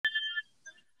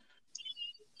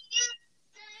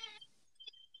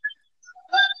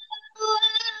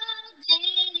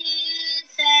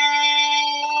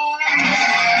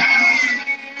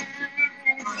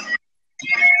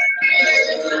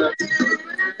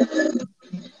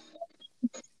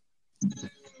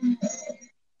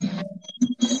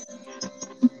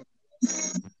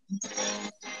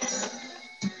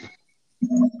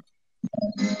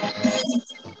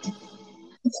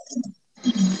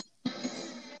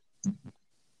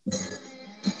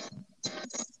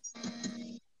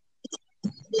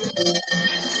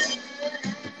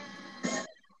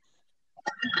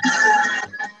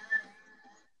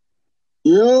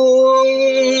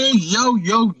Yo,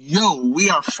 yo. We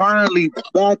are finally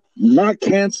back, not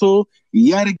canceled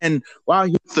yet again. Wow,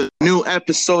 it's the new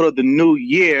episode of the new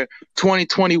year,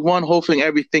 2021. Hopefully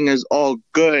everything is all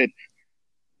good.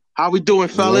 How we doing,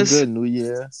 Real fellas? good. New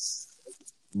year,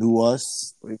 new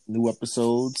us, new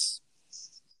episodes.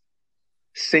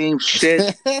 Same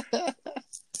shit.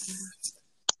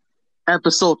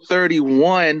 Episode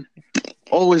 31.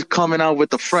 Always coming out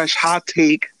with a fresh hot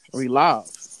take. We live.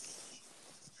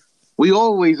 We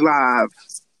always live.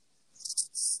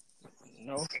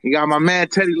 No. You got my man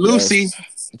Teddy Lucy,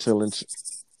 Yes. Chilling.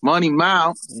 Money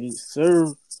Mount. Yes,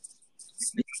 sir.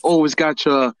 Always got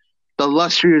the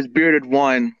illustrious bearded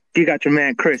one. You got your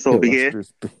man Chris over here.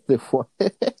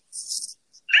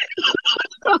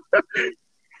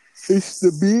 It's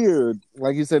the beard.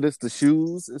 Like you said, it's the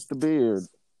shoes, it's the beard.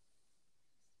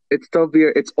 It's the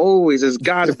beard. It's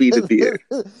got to be the beard.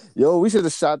 Yo, we should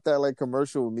have shot that like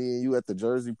commercial with me and you at the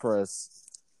Jersey Press.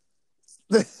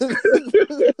 Like,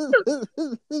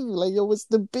 yo, it's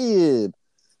the beard.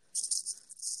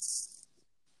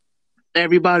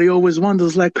 Everybody always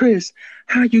wonders, like, Chris,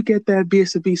 how you get that beard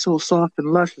to be so soft and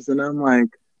luscious? And I'm like,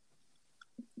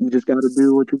 you just got to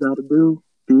do what you got to do.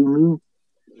 Do me.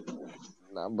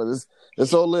 Nah, but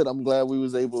it's all lit. I'm glad we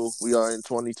are in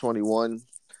 2021.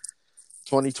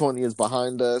 2020 is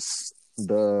behind us.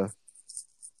 The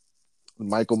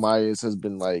Michael Myers has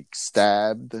been like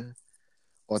stabbed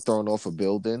or thrown off a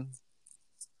building.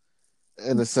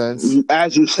 In a sense.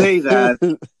 As you say that,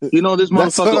 you know this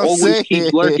motherfucker always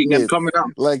keeps lurking and coming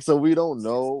out. Like, so we don't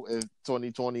know if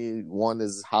 2021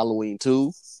 is Halloween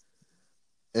 2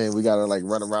 and we gotta like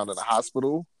run around in the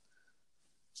hospital.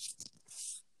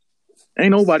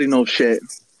 Ain't nobody know shit.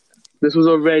 This was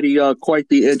already quite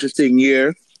the interesting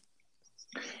year.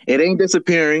 It ain't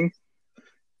disappearing.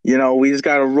 You know, we just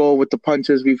gotta roll with the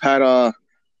punches. We've had a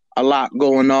lot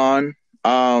going on.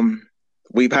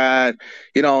 We've had,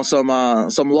 you know, some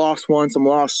lost ones, some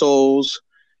lost souls,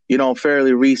 you know,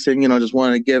 fairly recent. You know, just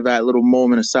wanted to give that little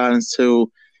moment of silence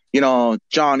to, you know,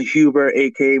 John Huber,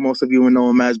 aka most of you would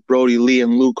know him as Brodie Lee,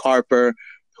 and Luke Harper,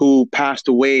 who passed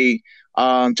away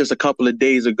just a couple of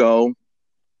days ago,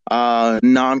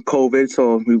 non-COVID.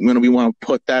 So we want to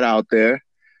put that out there.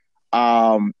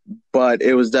 But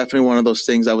it was definitely one of those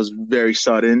things that was very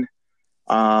sudden,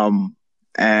 and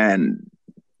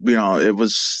you know, it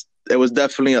was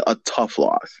definitely a tough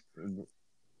loss,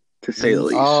 to say the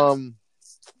least.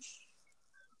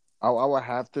 I would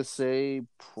have to say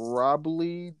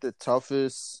probably the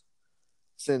toughest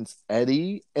since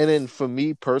Eddie. And then for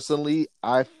me personally,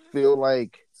 I feel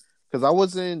like, because I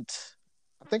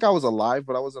think I was alive,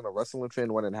 but I wasn't a wrestling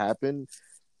fan when it happened.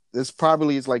 This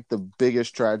probably is like the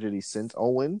biggest tragedy since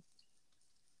Owen.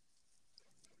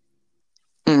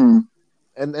 Mm-hmm.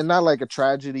 And not like a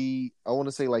tragedy, I want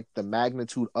to say like the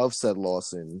magnitude of said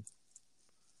Lawson.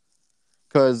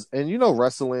 Because, and you know,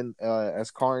 wrestling, as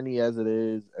corny as it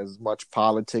is, as much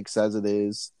politics as it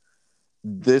is,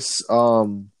 this,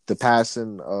 the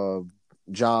passing of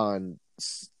John,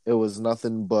 it was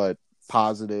nothing but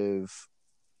positive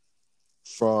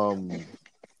from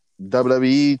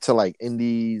WWE to like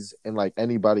indies and like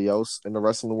anybody else in the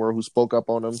wrestling world who spoke up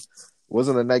on him.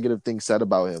 Wasn't a negative thing said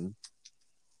about him.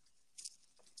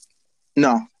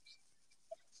 No.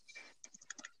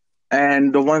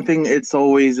 And the one thing, it's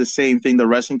always the same thing. The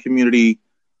wrestling community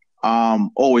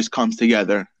always comes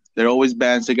together. They're always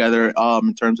bands together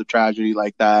in terms of tragedy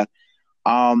like that.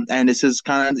 And this is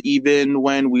kind of even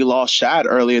when we lost Shad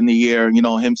early in the year, you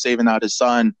know, him saving out his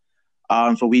son.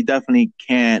 So we definitely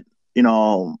can't, you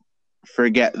know,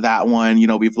 forget that one. You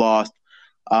know, we've lost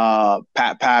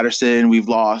Pat Patterson. We've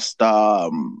lost,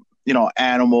 you know,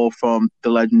 Animal from the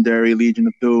legendary Legion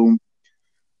of Doom.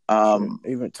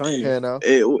 Even Tiny. You know?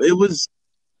 It was.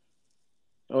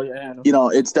 Oh yeah. You know,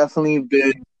 it's definitely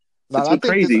been. Now, It's I been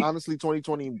think crazy. honestly,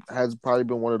 2020 has probably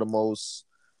been one of the most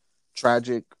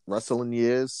tragic wrestling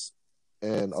years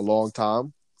in a long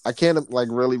time. I can't like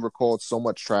really recall so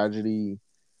much tragedy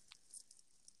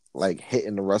like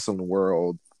hitting the wrestling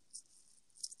world.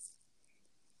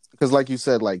 Because like you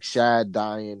said, like Shad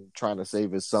dying, trying to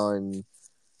save his son,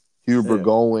 Huber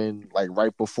going like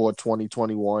right before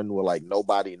 2021 with like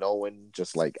nobody knowing,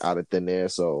 just like out of thin air.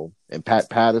 So, and Pat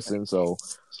Patterson. So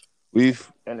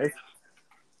and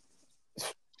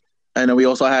then we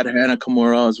also had Hannah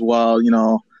Kimura as well. You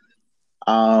know,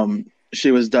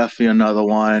 she was definitely another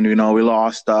one. You know, we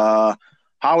lost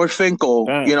Howard Finkel.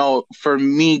 Dang. You know, for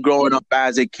me growing up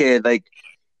as a kid, like,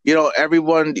 you know,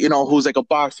 everyone, you know, who's like a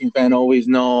boxing fan always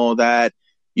know that,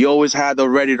 you always had the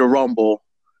Ready to Rumble.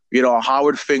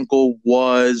 Howard Finkel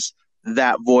was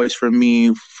that voice for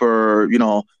me for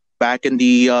back in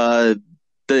the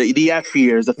F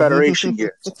years, the Federation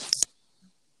years.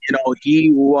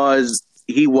 He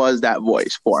was that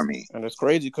voice for me. And it's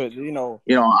crazy because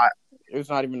it's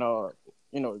not even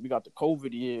we got the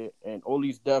COVID year, and all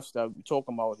these deaths that we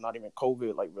talking about is not even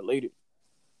COVID like related.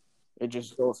 It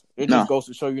just goes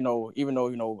to show, even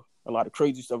though a lot of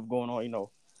crazy stuff going on,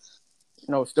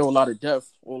 still a lot of death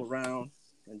all around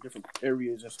in different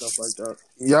areas and stuff like that.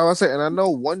 Yeah, I say, and I know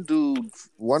one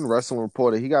wrestling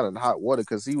reporter, he got in hot water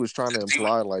because he was trying to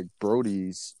imply like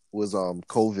Brodie's was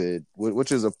COVID,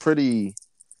 which is a pretty.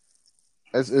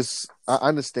 I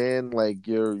understand like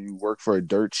you work for a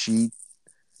dirt sheet,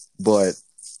 but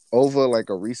over like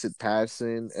a recent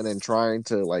passing and then trying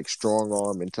to like strong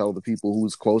arm and tell the people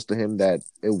who's close to him that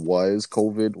it was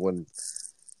COVID when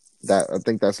I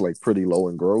think that's like pretty low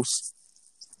and gross.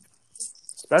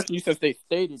 Especially since they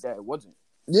stated that it wasn't.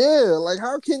 Yeah, like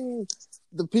how can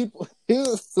the people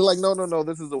like no,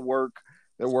 this is a work.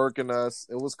 They're working us.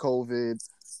 It was COVID.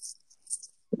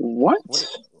 What?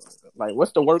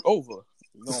 What's the work over?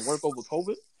 You gonna work over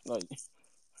COVID? Like,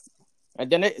 and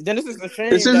then this is a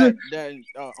shame that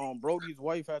Brodie's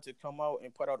wife had to come out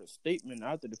and put out a statement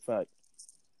after the fact.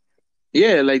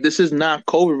 Yeah, like this is not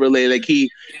COVID related. Like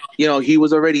he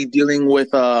was already dealing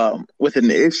with an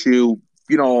issue,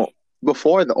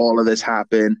 before all of this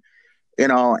happened,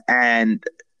 and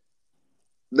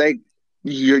like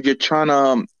you're trying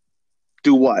to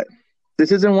do what?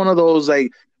 This isn't one of those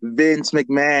like Vince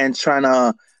McMahon trying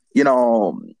to,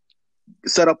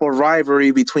 set up a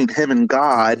rivalry between him and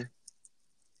God.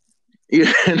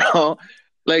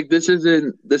 Like this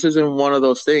isn't one of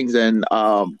those things, and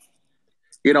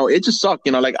it just sucked.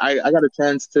 Like I got a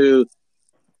chance to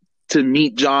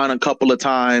meet John a couple of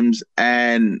times,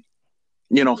 and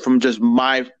from just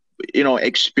my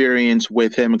experience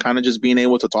with him and kind of just being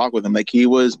able to talk with him, like he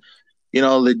was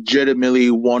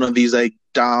legitimately one of these like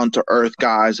down to earth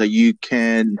guys that you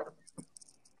can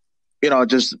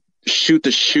just shoot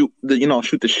the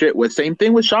shit with. Same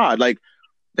thing with Shad. Like,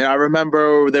 and I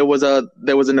remember there was an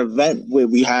event where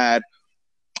we had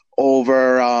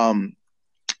over I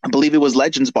believe it was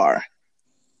Legends Bar.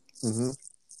 Mm-hmm.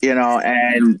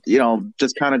 And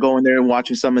just kind of going there and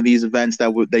watching some of these events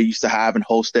that they used to have and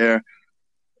host there.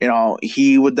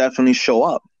 He would definitely show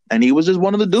up, and he was just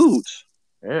one of the dudes.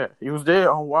 Yeah, he was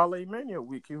there on Wale Mania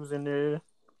week. He was in there.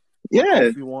 Yeah,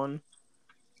 Kofi won.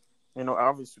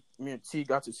 Obviously, me and T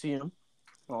got to see him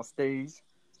on stage,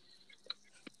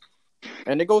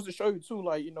 and it goes to show you too.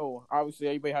 Like obviously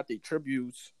everybody had their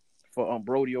tributes for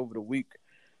Brodie over the week,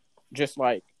 just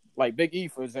like Big E,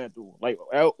 for example. Like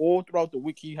all throughout the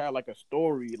week, he had like a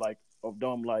story like of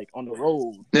them like on the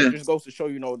road. Yeah. It just goes to show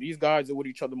these guys are with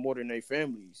each other more than their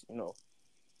families. And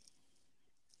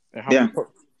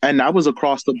and that was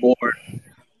across the board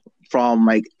from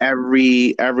like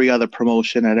every other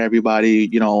promotion that everybody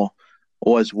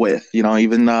was with.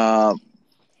 Even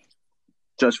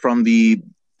just from the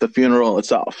funeral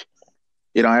itself.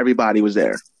 Everybody was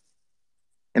there.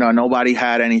 Nobody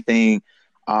had anything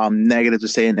negative to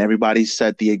say, and everybody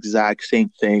said the exact same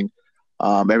thing.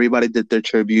 Everybody did their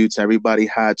tributes. Everybody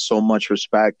had so much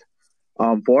respect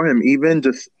for him. Even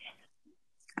just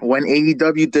when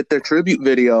AEW did their tribute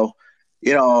video,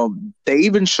 they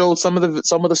even showed some of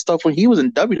the stuff when he was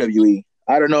in WWE.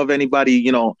 I don't know if anybody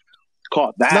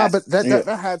caught that. No, but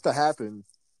that had to happen.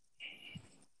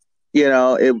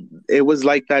 It was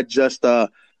like that just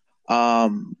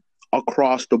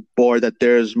across the board, that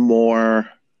there's more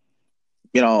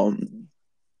than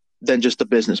just the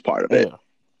business part of it. Yeah.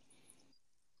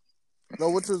 No,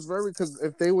 which was because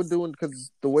if they were doing,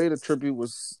 because the way the tribute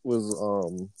was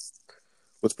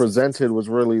presented was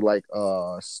really like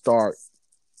start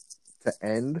to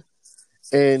end,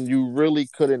 and you really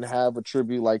couldn't have a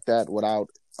tribute like that without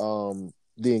the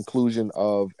inclusion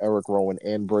of Eric Rowan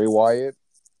and Bray Wyatt.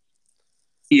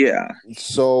 Yeah.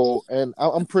 So, and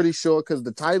I'm pretty sure because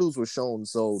the titles were shown,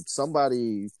 so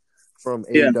somebody from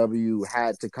AEW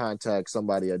had to contact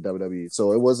somebody at WWE.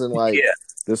 So it wasn't like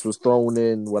this was thrown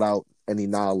in without any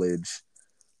knowledge.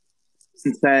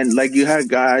 And like you had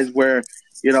guys where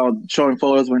showing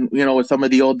photos when with some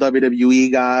of the old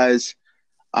WWE guys.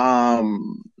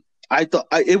 I thought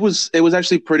it was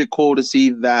actually pretty cool to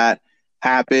see that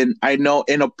happen. I know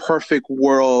in a perfect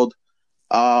world,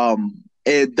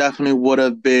 it definitely would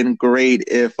have been great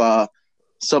if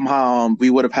somehow we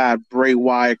would have had Bray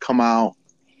Wyatt come out,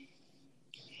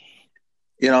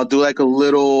 do like a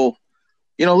little,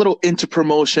 a little into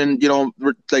promotion,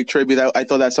 like tribute. I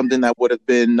thought that's something that would have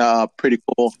been pretty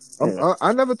cool.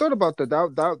 I never thought about that.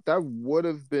 That would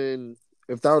have been,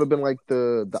 if that would have been like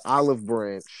the olive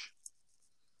branch.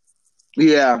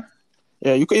 Yeah.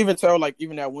 Yeah, you could even tell, like,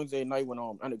 even that Wednesday night when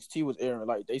NXT was airing,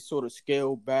 like, they sort of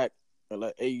scaled back and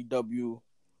let AEW,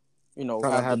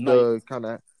 have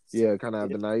the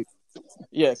night.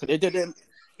 Yeah, because they did it.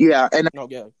 Yeah, and no,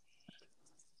 yeah.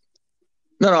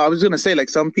 No, I was gonna say, like,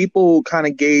 some people kind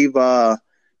of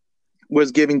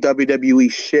was giving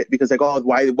WWE shit because, like, oh,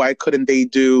 why couldn't they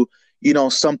do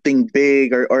something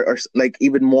big or like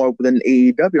even more than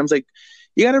AEW? I was like,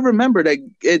 you got to remember that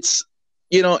it's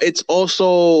it's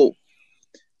also,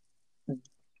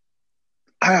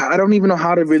 I don't even know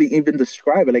how to really even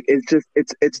describe it. Like, it's just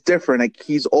it's different. Like,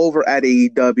 he's over at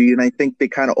AEW, and I think they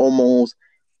kind of almost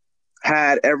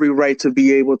had every right to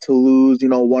be able to lose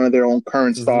one of their own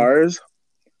current stars.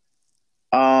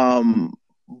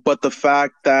 But the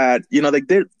fact that they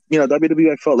did,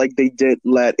 WWE, I felt like they did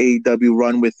let AEW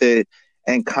run with it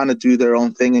and kind of do their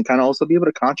own thing and kind of also be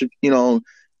able to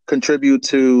contribute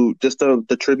to just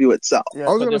the tribute itself. Yeah,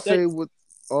 I was gonna say with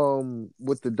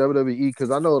the WWE, because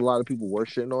I know a lot of people were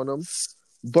shitting on him,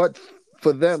 but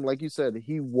for them, like you said,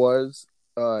 he was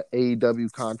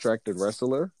AEW contracted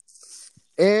wrestler,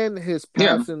 and his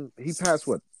passing, he passed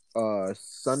what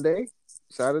Saturday.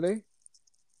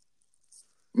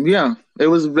 Yeah, it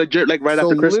was legit, like right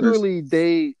after Christmas. So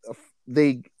literally,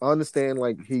 they understand,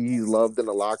 like, he's loved in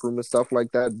the locker room and stuff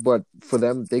like that. But for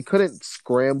them, they couldn't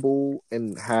scramble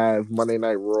and have Monday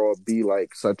Night Raw be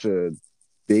like such a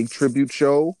big tribute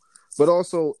show. But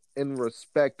also, in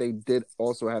respect, they did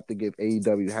also have to give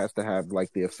AEW has to have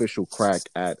like the official crack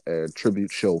at a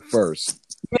tribute show first.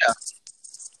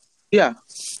 Yeah.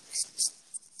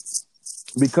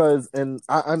 Because and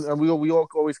we all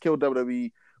always kill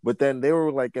WWE. But then they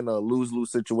were like in a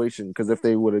lose-lose situation because if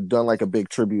they would have done like a big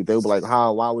tribute, they would be like,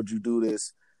 why would you do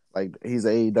this? Like, he's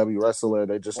an AEW wrestler.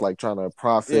 They're just like trying to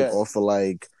profit off of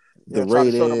like the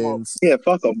ratings. Yeah,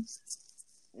 fuck them.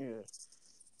 Yeah.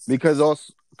 Because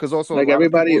also like, a lot of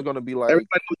people are going to be like,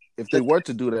 if they were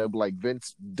to do that, like,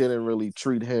 Vince didn't really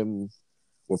treat him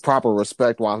with proper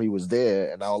respect while he was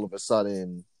there. And all of a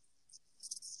sudden,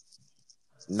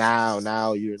 now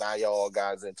y'all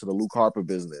guys into the Luke Harper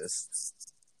business.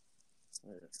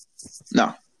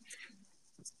 No.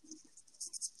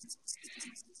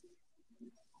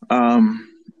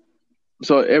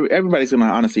 So everybody's gonna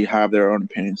honestly have their own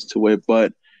opinions to it,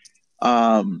 but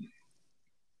I don't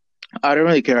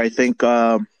really care. I think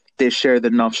they shared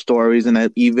enough stories, and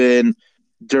that even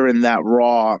during that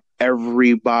Raw,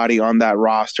 everybody on that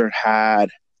roster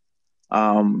had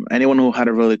anyone who had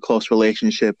a really close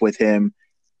relationship with him.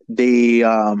 They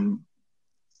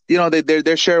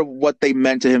they share what they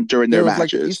meant to him during their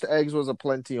matches. Like Easter eggs was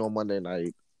aplenty on Monday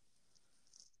night.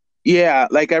 Yeah,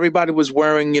 like everybody was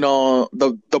wearing,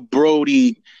 the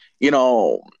Brodie,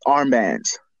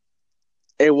 armbands.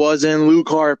 It wasn't Luke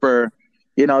Harper.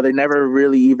 They never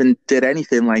really even did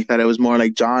anything like that. It was more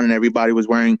like John, and everybody was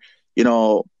wearing,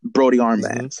 Brodie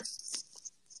armbands.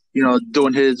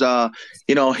 Doing his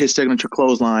his signature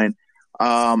clothesline.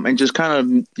 And just kind of,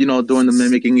 doing the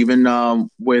mimicking, even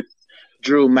with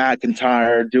Drew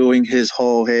McIntyre doing his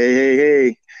whole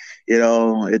hey,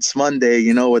 it's Monday,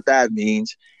 you know what that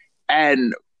means.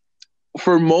 And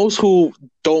for most who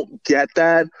don't get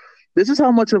that, this is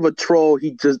how much of a troll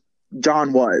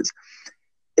John was.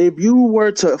 If you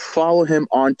were to follow him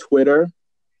on Twitter,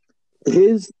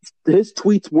 his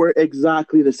tweets were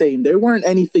exactly the same. They weren't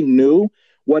anything new.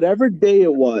 Whatever day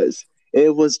it was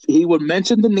he would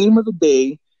mention the name of the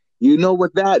day. You know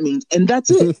what that means, and that's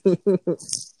it.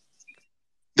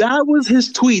 That was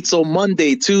his tweet. So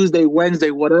Monday, Tuesday,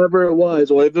 Wednesday, whatever it was,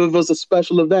 or if it was a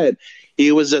special event,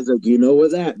 he was just like, you know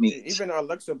what that means. Even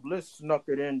Alexa Bliss snuck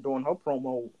it in doing her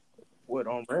promo with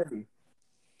Randy.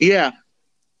 Yeah.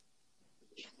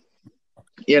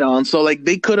 And so, like,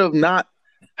 they could have not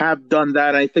have done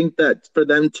that. I think that for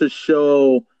them to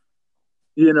show,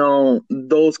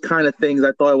 those kind of things,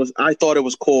 I thought it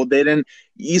was cool. They didn't.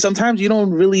 Sometimes you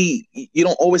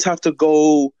don't always have to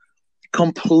go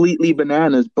completely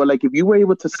bananas, but like, if you were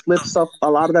able to slip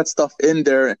a lot of that stuff in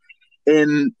there,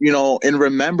 in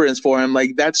remembrance for him,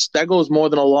 like, that goes more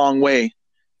than a long way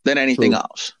than anything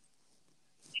else.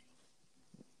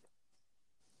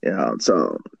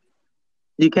 So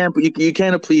you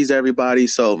can't please everybody.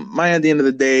 So at the end of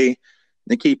the day,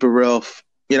 to keep it real,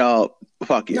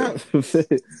 fuck you.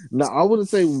 No, I wouldn't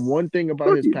say one thing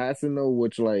about his passing though,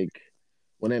 which, like,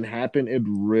 when it happened, it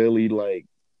really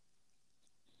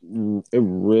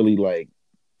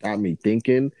got me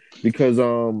thinking, because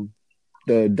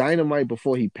the Dynamite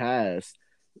before he passed,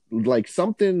 like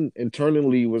something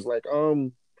internally was like,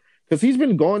 because he's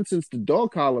been gone since the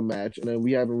dog collar match, and then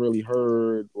we haven't really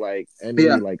heard like Yeah,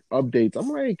 any like updates. I'm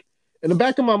like, in the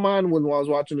back of my mind when I was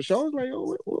watching the show, I was like,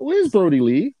 oh, where's Brodie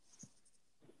Lee?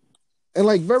 And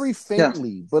like very yeah,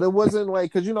 faintly, but it wasn't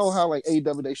like, because you know how like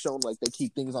AEW they shown like they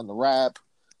keep things on the wrap,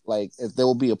 like if there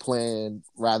will be a plan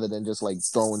rather than just like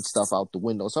throwing stuff out the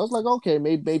window. So I was like, okay,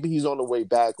 maybe he's on the way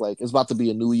back. Like it's about to be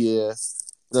a new year,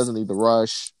 doesn't need to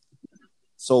rush.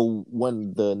 So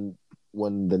when the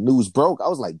news broke, I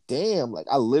was like, damn, like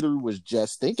I literally was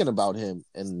just thinking about him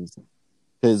and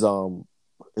his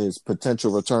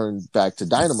potential return back to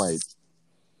Dynamite.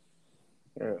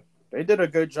 Yeah, they did a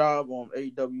good job on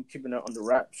AEW keeping it under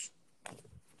wraps.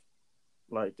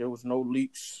 Like there was no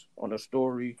leaks on the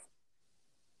story.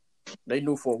 They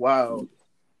knew for a while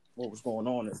what was going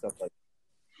on and stuff like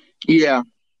that. yeah.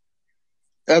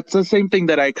 That's the same thing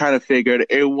that I kind of figured.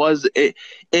 It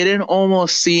didn't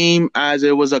almost seem as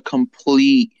it was a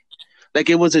complete, like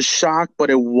it was a shock,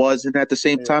 but it wasn't at the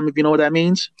same Yeah. time. If you know what that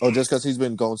means. Oh, just because he's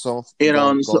been going So,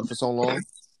 for so long.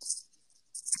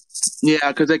 yeah,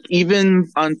 because like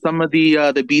even on some of the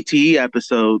BTE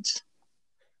episodes,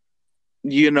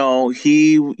 it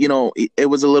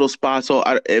was a little spot. So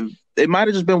it might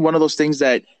have just been one of those things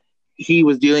that he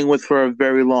was dealing with for a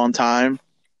very long time,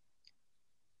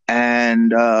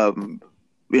 and unfortunate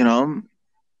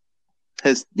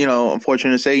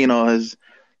to say,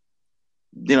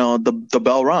 the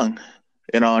bell rung,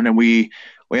 and then we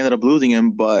ended up losing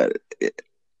him. But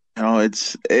I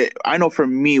know for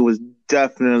me it was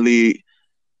definitely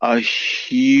a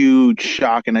huge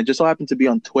shock, and I just so happened to be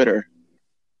on Twitter,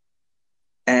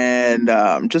 and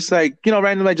just like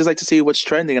randomly, I just like to see what's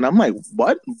trending, and I'm like,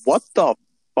 what the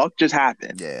fuck just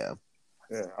happened? Yeah,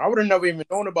 I would have never even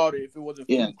known about it if it wasn't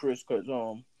for Yeah. Chris, because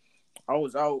I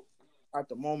was out at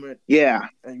the moment. Yeah.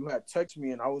 And you had texted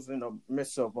me, and I was in the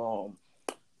midst of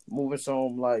moving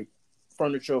some like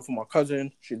furniture for my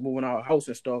cousin. She's moving out of her house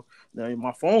and stuff. Then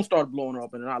my phone started blowing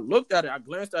up, and then I looked at it. I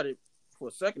glanced at it for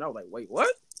a second. I was like, "Wait,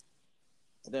 what?"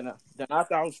 And then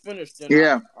after I was finished, then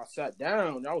I sat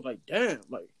down. And I was like, "Damn!"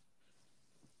 Like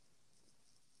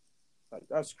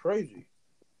that's crazy.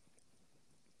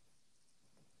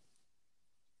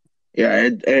 Yeah,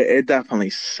 it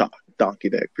definitely sucked, Donkey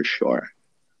Dick, for sure,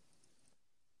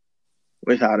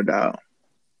 without a doubt.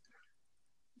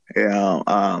 Yeah,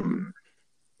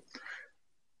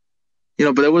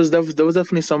 but there was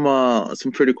definitely some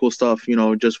pretty cool stuff,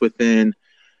 just within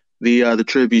the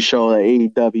tribute show that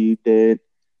AEW did.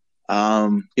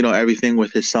 Everything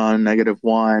with his son,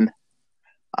 -1.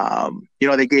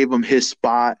 They gave him his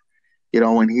spot.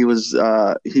 When he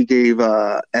gave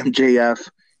MJF,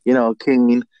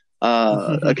 King,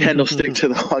 a candlestick to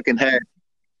the fucking head,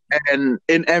 and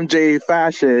in MJ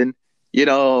fashion,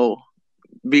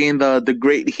 being the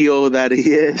great heel that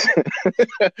he is,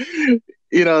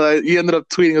 he ended up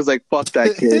tweeting, was like, "Fuck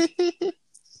that kid."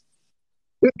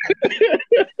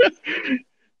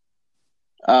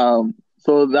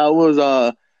 So that was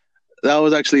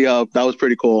actually that was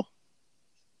pretty cool.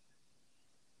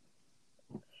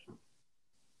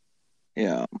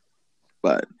 Yeah,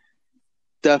 but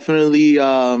definitely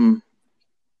won't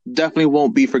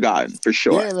be forgotten for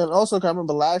sure. Yeah, and then also I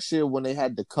remember last year when they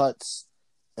had the cuts,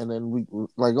 and then we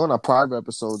like on our private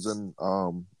episodes, and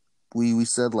we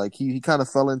said like he kind of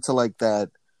fell into like that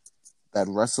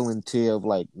wrestling tier of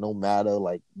like no matter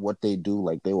like what they do,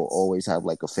 like they will always have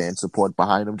like a fan support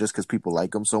behind them just because people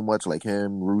like him so much, like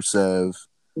him, Rusev,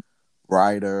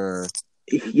 Ryder.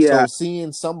 Yeah. So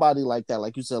seeing somebody like that,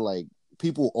 like you said, like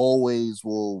people always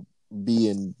will be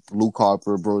in Luke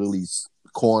Harper, Brodie Lee's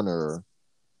corner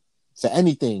for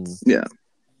anything. Yeah.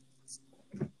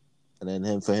 And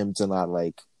then for him to not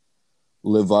like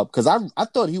live up, because I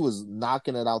thought he was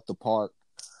knocking it out the park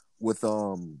with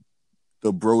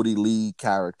the Brodie Lee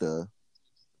character,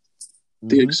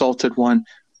 the Exalted One.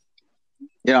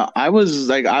 I was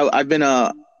like, I've been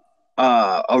a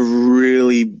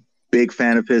really big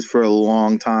fan of his for a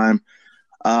long time.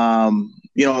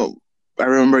 I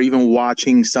remember even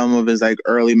watching some of his like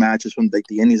early matches from like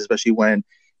the Indies, especially when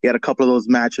he had a couple of those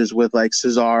matches with like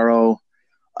Cesaro.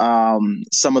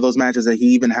 Some of those matches that he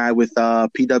even had with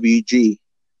PWG.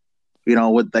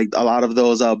 With like a lot of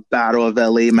those Battle of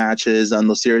LA matches and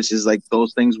those series, like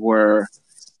those things were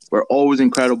always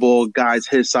incredible. Guys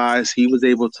his size, he was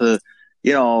able to,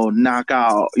 knock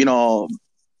out,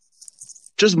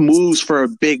 just moves for a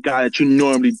big guy that you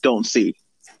normally don't see.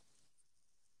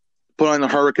 Put on the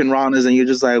Hurricane Ranas, and you're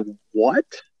just like, what?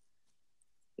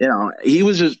 He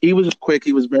was just quick.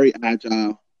 He was very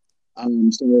agile.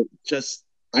 So just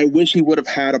I wish he would have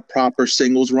had a proper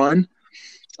singles run.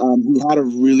 He had a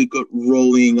really good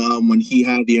rolling when he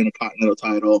had the Intercontinental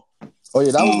title. Oh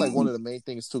yeah, that was like one of the main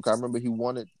things too. 'Cause I remember he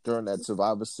won it during that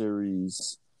Survivor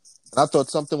Series, and I thought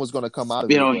something was going to come out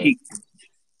of it.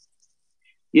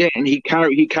 And he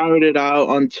carried it out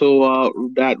until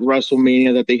that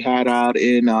WrestleMania that they had out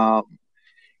in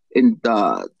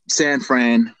San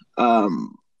Fran.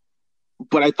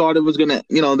 But I thought it was gonna,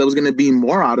 there was gonna be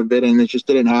more out of it, and it just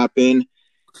didn't happen.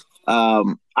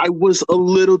 I was a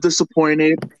little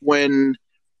disappointed when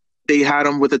they had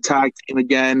him with a tag team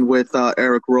again with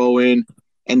Eric Rowan,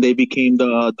 and they became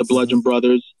the Bludgeon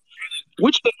Brothers,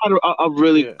 which they had a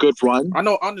really good run. I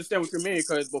understand what you mean,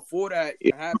 because before that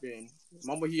happened,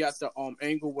 remember he had the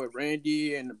angle with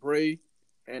Randy and Bray,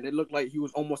 and it looked like he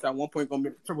was almost at one point going to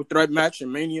be a triple threat match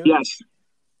in Mania. Yes,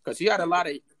 because he had a lot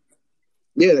of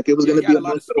like it was going to be a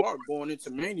lot of spark going into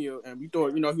Mania, and we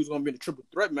thought he was going to be in the triple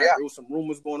threat match. There was some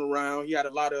rumors going around. He had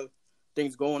a lot of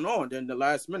things going on. Then the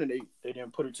last minute they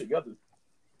didn't put it together.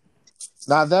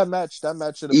 Now that match should have been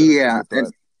a triple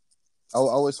threat. I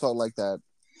always felt like that.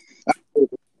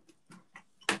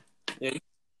 Yeah.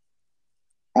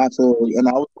 Absolutely, and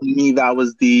to me that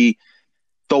was the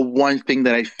one thing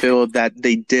that I feel that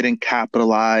they didn't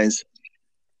capitalize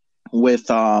with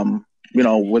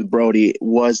with Brodie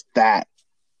was that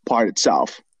part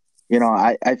itself.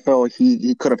 I felt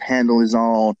he could have handled his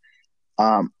own.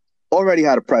 Already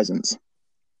had a presence.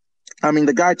 I mean,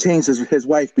 the guy changed his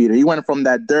wife beater. He went from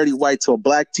that dirty white to a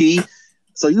black tee.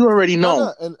 So you already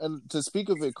know. And to speak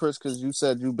of it, Chris, because you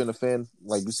said you've been a fan,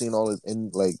 like you've seen all his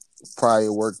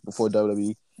prior work before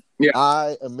WWE. Yeah.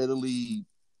 I admittedly,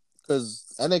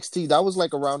 because NXT, that was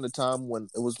like around the time when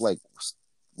it was like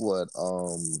what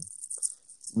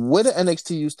did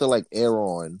NXT used to like air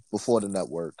on before the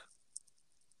network?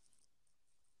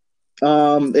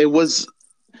 It was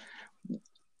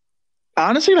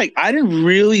honestly like I didn't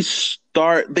really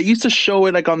start. They used to show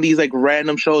it like on these like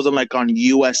random shows on like on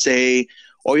USA,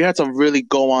 or you had to really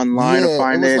go online to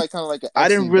find it. It was like kind of like an FCW, I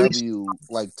didn't really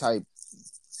like type.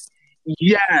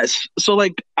 Yes, so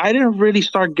like I didn't really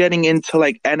start getting into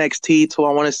like NXT till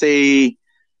I want to say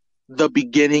the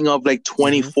beginning of like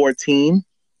 2014.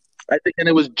 I think, and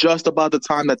it was just about the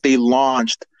time that they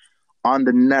launched on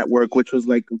the network, which was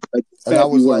like and that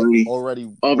was like already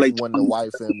of like when the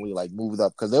Wyatt family like moved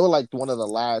up, because they were like one of the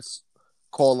last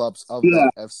call ups of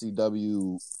that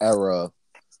FCW era.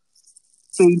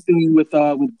 Same thing with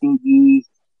Biggie.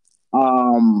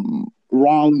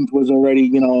 Rollins was already,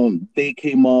 they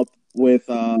came up with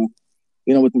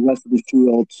with the rest of the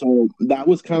trio. So that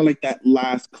was kind of like that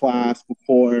last class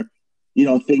before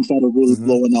things started really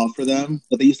blowing off for them.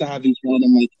 But they used to have these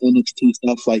random like NXT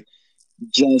stuff like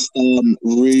just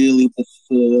really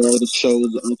before the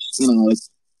shows of like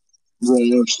Raw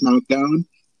or SmackDown.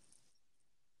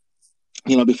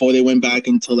 Before they went back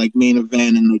into like main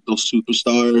event and like those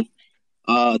superstar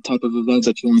type of events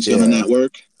that you only see on the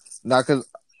network. Not because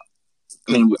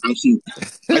I've seen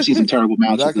some terrible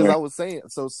matches. Because I was saying,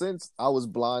 so since I was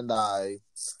blind eye,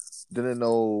 didn't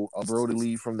know Brodie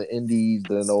Lee from the Indies,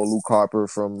 didn't know Luke Harper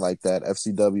from like that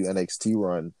FCW NXT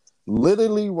run.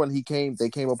 Literally, when they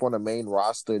came up on the main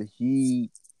roster,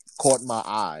 he caught my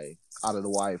eye out of the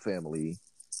Wyatt family.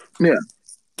 Yeah.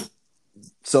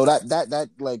 So that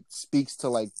like speaks to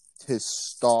like his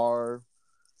star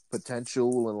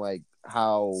potential and like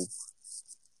how.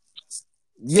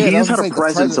 Yeah, he's had a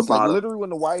presence about like, literally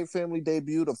when the Wyatt family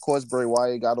debuted, of course Bray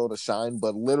Wyatt got all the shine,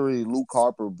 but literally Luke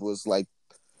Harper was like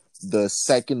the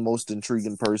second most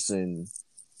intriguing person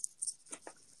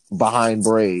behind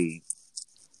Bray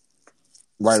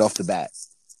right off the bat.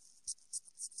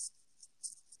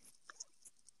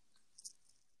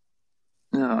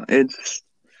 Yeah, it's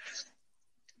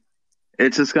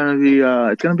just gonna be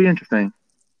interesting.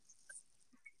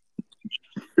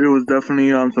 It was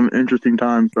definitely some interesting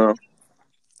times though.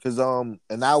 Cause and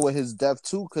now with his death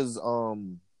too, cause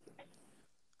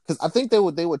I think they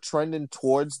were trending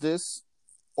towards this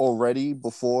already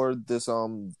before this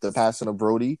the passing of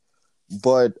Brodie,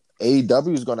 but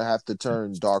AEW is gonna have to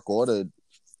turn Dark Order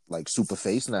like super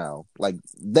face now. Like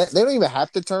they don't even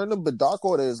have to turn them, but Dark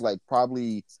Order is like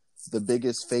probably the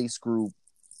biggest face group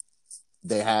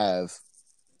they have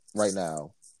right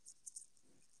now.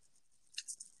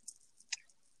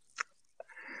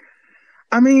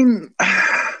 I mean,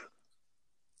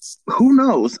 who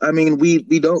knows? I mean,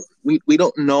 we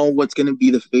don't know what's going to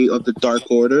be the fate of the Dark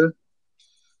Order.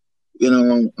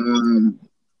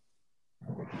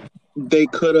 They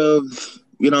could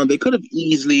have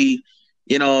easily,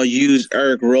 used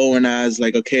Eric Rowan as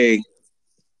like, okay,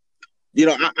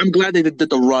 I'm glad they did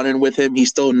the run-in with him. He's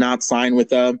still not signed with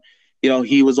them.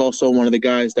 he was also one of the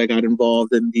guys that got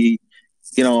involved in the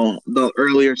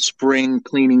earlier spring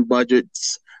cleaning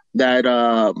budgets that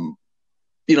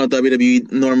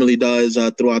WWE normally does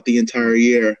throughout the entire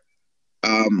year.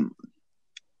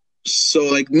 So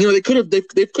like they could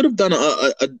have done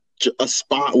a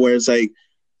spot where it's like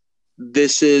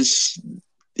this is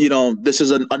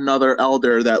another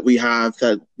elder that we have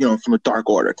that from a Dark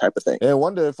Order type of thing. And I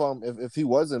wonder if he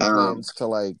was in plans to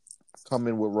like come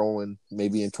in with Rowan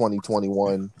maybe in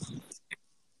 2021.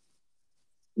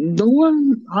 No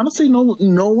one, honestly, no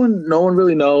one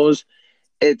really knows.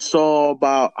 It's all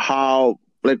about how,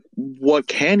 like, what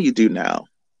can you do now?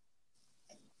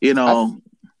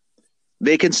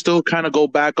 They can still kind of go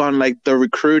back on like the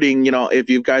recruiting. If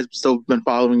you guys still been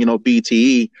following,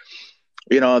 BTE,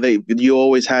 you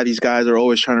always had these guys are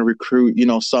always trying to recruit,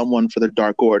 someone for the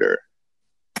Dark Order.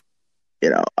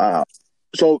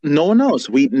 So no one knows.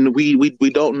 We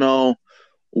don't know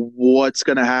what's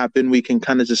gonna happen. We can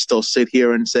kind of just still sit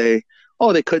here and say,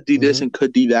 oh, they could do this and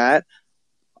could do that.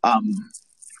 But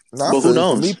who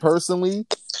knows? For me personally,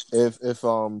 if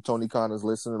Tony Khan is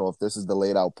listening, or if this is the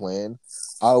laid out plan,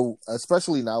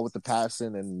 especially now with the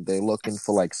passing and they're looking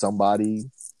for like somebody,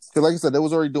 because like I said, they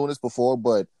was already doing this before.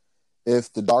 But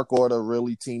if the Dark Order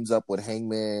really teams up with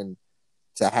Hangman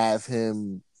to have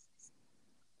him,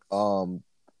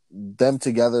 them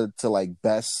together to like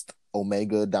best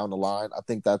Omega down the line, I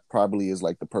think that probably is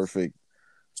like the perfect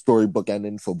storybook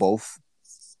ending for both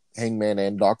Hangman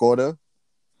and Dark Order.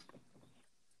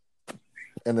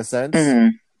 In a sense,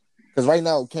 because right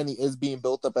now Kenny is being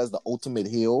built up as the ultimate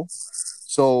heel,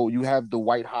 so you have the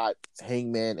white hot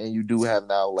Hangman, and you do have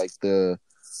now like the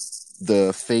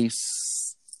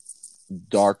face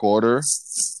Dark Order.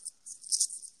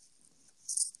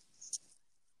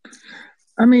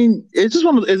 I mean, it's just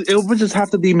it would just have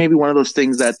to be maybe one of those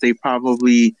things that they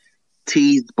probably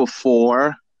teased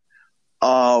before,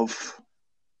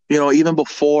 even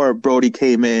before Brodie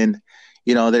came in.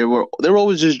 They were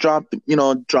always just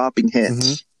dropping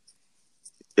hints.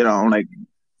 Like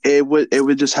it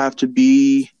would just have to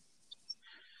be,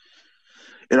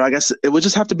 I guess it would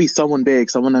just have to be someone big,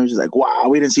 someone that was just like, wow,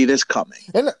 we didn't see this coming.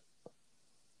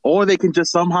 Or they can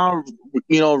just somehow,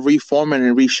 reform it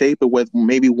and reshape it with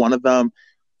maybe one of them,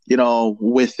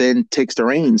 within takes the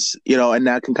reins, and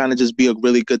that can kind of just be a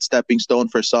really good stepping stone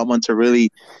for someone to really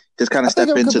just kind of step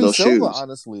into those Silver, shoes.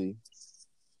 Honestly.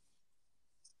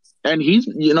 And he's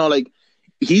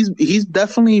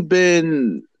definitely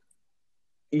been,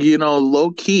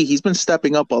 low key. He's been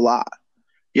stepping up a lot,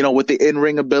 with the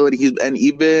in-ring ability. And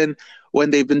even when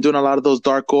they've been doing a lot of those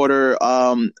Dark Order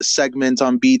segments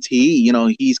on BT,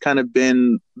 he's kind of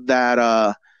been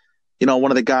that,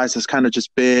 one of the guys that's kind of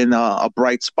just been a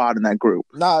bright spot in that group.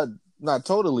 Not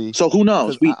totally. So who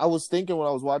knows? I was thinking when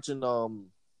I was watching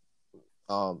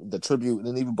the tribute,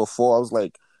 and even before, I was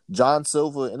like, John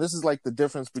Silver, and this is like the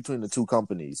difference between the two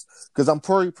companies, because I'm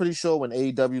pretty sure when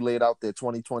AEW laid out their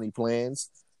 2020 plans,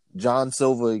 John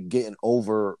Silver getting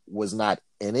over was not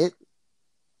in it.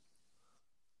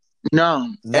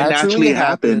 No, naturally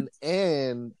happened,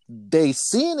 and they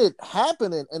seen it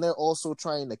happening, and they're also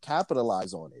trying to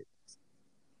capitalize on it.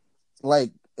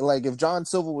 Like if John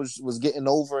Silver was getting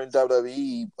over in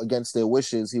WWE against their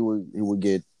wishes, he would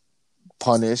get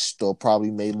punished or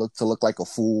probably made look like a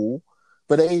fool.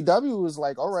 But AEW was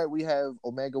like, all right, we have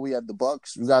Omega, we have the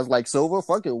Bucks. You guys like Silver?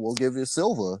 Fuck it, we'll give you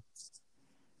Silver.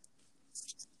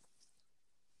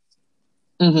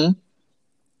 Because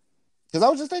I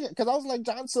was just thinking, because I was like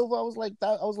John Silver, I was like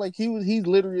that. I was like he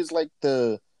literally is like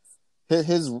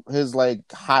his like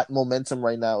hot momentum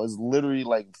right now is literally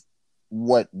like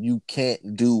what you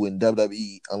can't do in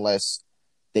WWE unless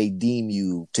they deem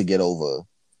you to get over.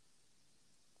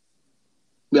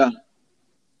 Yeah.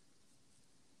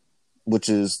 Which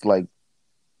is like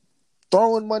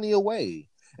throwing money away.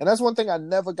 And that's one thing I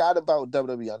never got about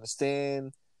WWE. I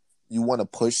understand you want to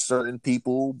push certain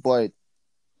people, but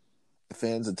the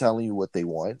fans are telling you what they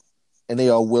want and they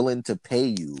are willing to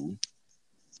pay you.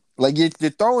 Like you're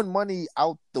throwing money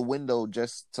out the window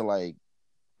just to like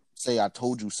say I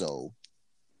told you so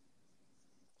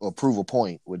or prove a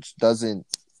point, which doesn't.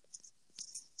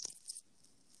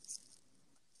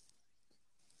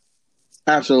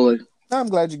 Absolutely. I'm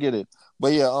glad you get it.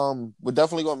 But yeah, we're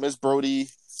definitely gonna miss Brodie.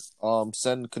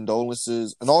 Send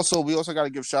condolences, and also we also got to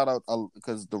give shout out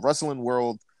because the wrestling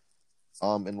world,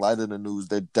 in light of the news,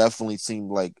 they definitely seem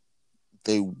like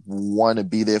they want to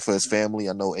be there for his family.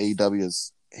 I know AEW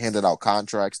has handed out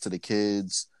contracts to the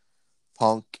kids.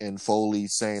 Punk and Foley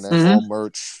saying that all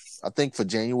merch, I think for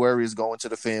January, is going to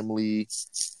the family.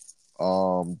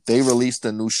 They released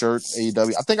a new shirt,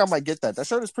 AEW. I think I might get that. That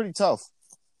shirt is pretty tough.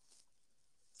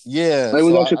 Yeah, It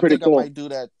was so actually I pretty think I cool. might do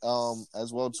that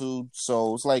as well too.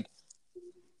 So it's like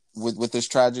with this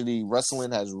tragedy,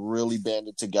 wrestling has really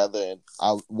banded together.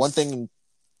 And one thing,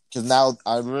 because now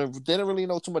didn't really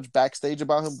know too much backstage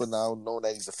about him, but now knowing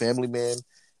that he's a family man,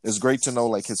 it's great to know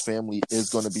like his family is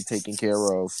going to be taken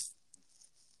care of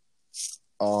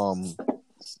um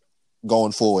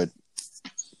going forward.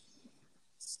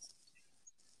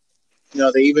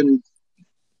 They even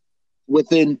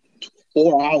within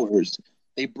 4 hours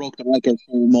they broke the record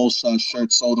for most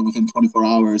shirts sold within 24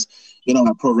 hours.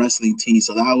 At Pro Wrestling Tees.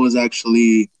 So that was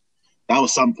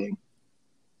something.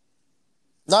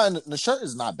 No, and the shirt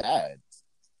is not bad.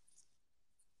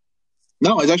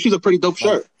 No, it's actually a pretty dope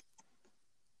Like, shirt.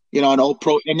 An old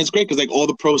pro, and it's great because like all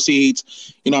the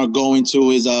proceeds, are going to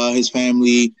his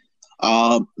family.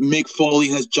 Mick Foley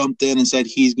has jumped in and said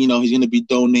he's going to be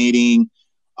donating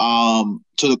to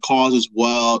the cause as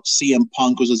well. CM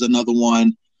Punk was another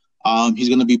one. He's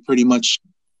going to be pretty much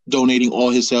donating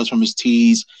all his sales from his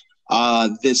tees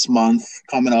this month,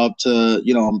 coming up to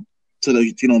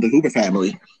the Hoover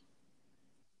family.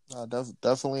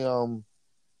 definitely.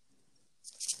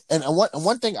 And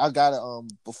one thing I gotta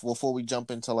before we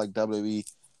jump into like WWE,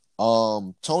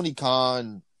 Tony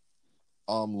Khan,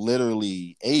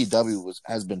 literally AEW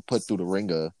has been put through the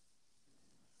ringer.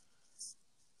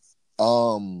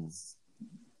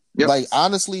 Yep. Like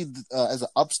honestly, as an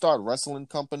upstart wrestling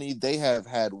company, they have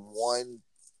had one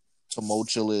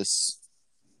tumultuous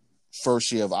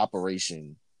first year of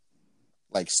operation.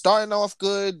 Like starting off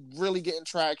good, really getting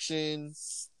traction,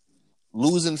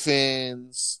 losing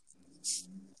fans,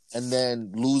 and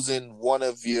then losing one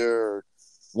of your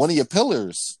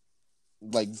pillars,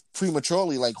 like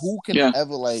prematurely. Like who can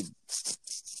ever like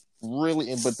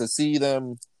really? But to see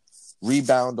them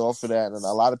rebound off of that, and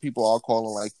a lot of people are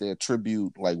calling like their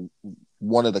tribute like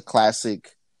one of the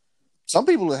classic. Some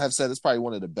people have said it's probably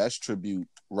one of the best tribute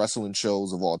wrestling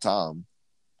shows of all time.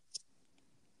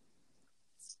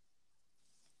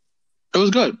 It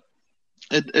was good.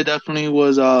 It definitely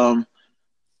was.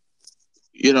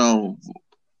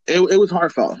 It was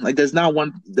heartfelt. Like there's not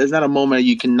a moment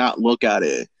you cannot look at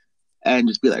it and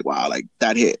just be like, wow, like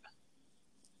that hit.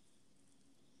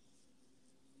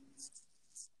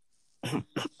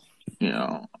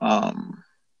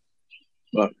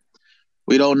 But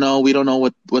we don't know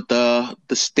what the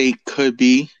stake could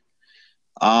be.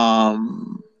 Of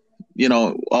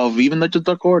even the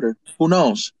Dark Order. Who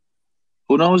knows?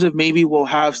 Who knows if maybe we'll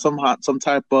have some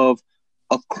type of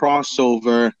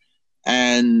crossover,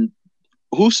 and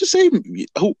who's to say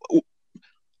who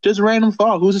just random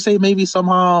thought, who's to say maybe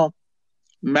somehow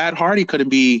Matt Hardy couldn't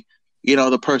be,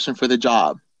 the person for the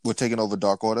job. We're taking over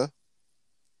Dark Order.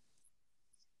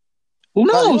 Who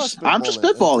knows? I'm just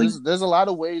spitballing. There's a lot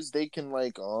of ways they can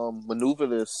like maneuver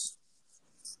this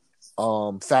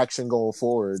faction going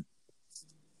forward.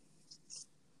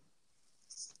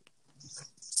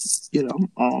 It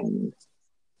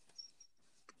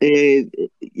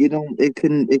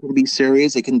can be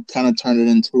serious. It can kind of turn it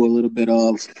into a little bit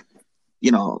of,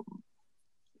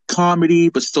 comedy,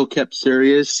 but still kept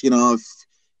serious.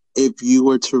 If you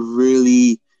were to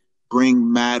really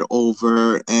bring Matt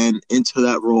over and into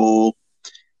that role,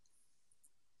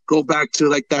 go back to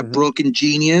like that broken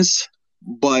genius,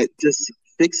 but just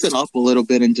fix it up a little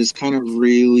bit and just kind of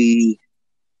really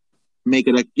make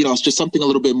it it's just something a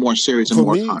little bit more serious and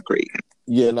more concrete.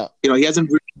 Yeah, no. He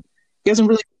hasn't really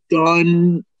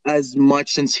done as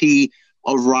much since he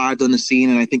arrived on the scene,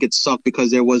 and I think it sucked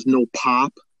because there was no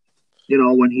pop.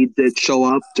 When he did show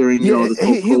up during this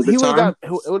whole COVID time.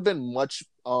 It would have been much.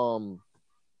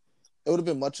 It would have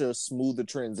been much a smoother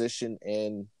transition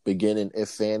and beginning if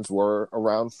fans were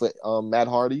around for Matt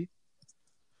Hardy,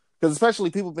 because especially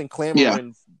people have been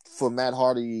clamoring for Matt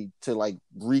Hardy to like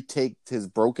retake his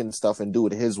broken stuff and do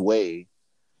it his way.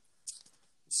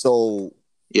 So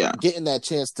getting that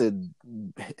chance to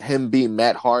him be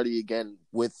Matt Hardy again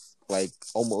with like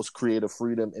almost creative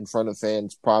freedom in front of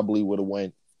fans probably would have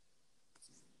went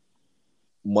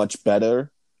much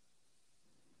better.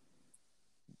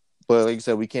 But like you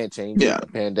said, we can't change it. The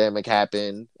pandemic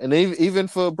happened. And even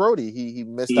for Brodie, he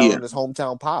missed out on his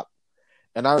hometown pop.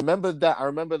 And I remember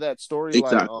that story,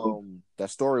 exactly. like that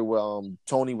story where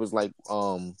Tony was like,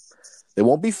 they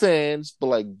won't be fans, but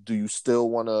like, do you still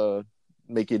wanna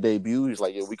make your debut? He's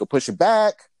like, yeah, we could push it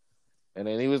back. And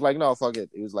then he was like, no, fuck it.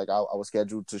 He was like, I was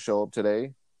scheduled to show up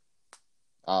today.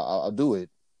 I'll do it.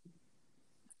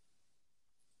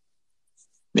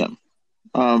 Yeah.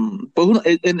 But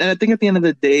and I think at the end of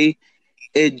the day,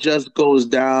 it just goes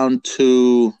down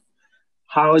to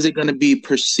how is it going to be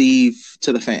perceived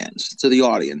to the fans, to the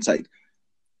audience. Like,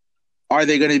 are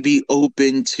they going to be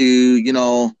open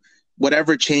to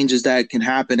whatever changes that can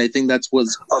happen? I think that's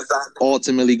what's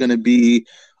ultimately going to be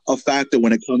a factor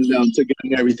when it comes down to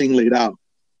getting everything laid out.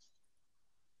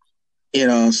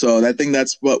 So I think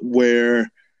that's where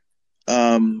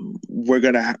they're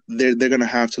gonna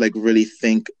have to like really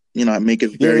think, make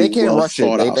it very they can't well rush it.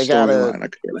 thought out They gotta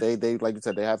storyline. they like you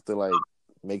said, they have to like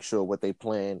make sure what they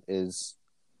plan is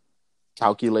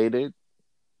calculated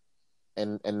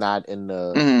and not in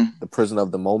the prison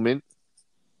of the moment.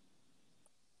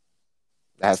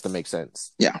 It has to make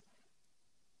sense. Yeah.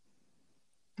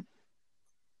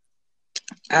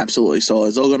 Absolutely. So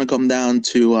it's all going to come down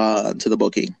to the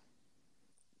booking.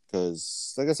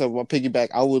 Because, like I said, my piggyback,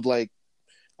 I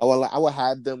would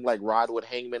have them like ride with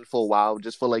Hangman for a while,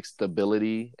 just for like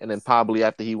stability, and then probably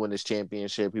after he win his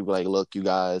championship, he'd be like, "Look, you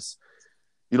guys,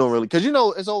 you don't really," because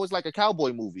it's always like a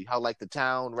cowboy movie, how like the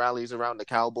town rallies around the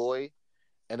cowboy,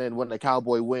 and then when the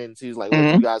cowboy wins, he's like,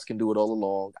 "Look, you guys can do it all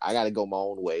along. I got to go my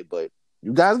own way, but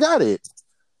you guys got it."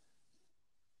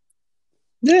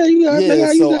 Yeah, you got it.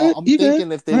 Yeah, so I'm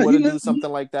thinking if they were to do something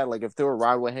like that, like if they were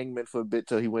ride with Hangman for a bit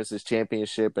till he wins his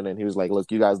championship, and then he was like,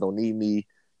 "Look, you guys don't need me.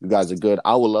 You guys are good."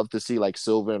 I would love to see like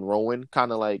Silver and Rowan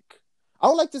kind of like. I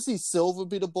would like to see Silver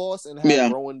be the boss and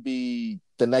have Rowan be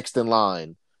the next in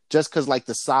line, just because like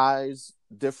the size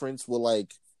difference will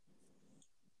like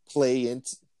play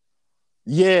into.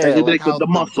 Yeah, like how the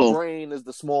muscle. The brain is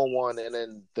the small one,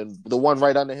 and then the one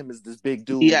right under him is this big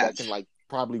dude that can like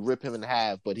probably rip him in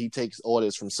half, but he takes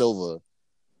orders from Silver.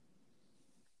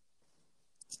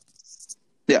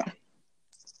 Yeah.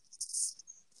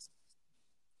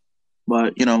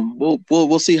 But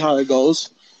we'll see how it goes.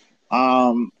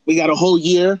 We got a whole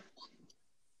year.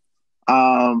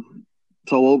 So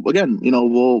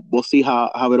we'll see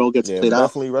how it all gets played out.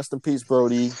 Definitely rest in peace,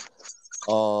 Brodie.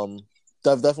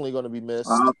 Definitely going to be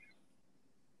missed.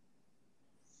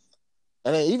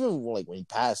 And then even like when he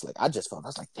passed, like I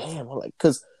was like, damn, like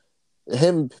because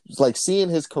him like seeing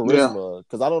his charisma,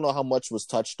 because I don't know how much was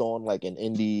touched on like in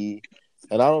indie,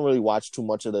 and I don't really watch too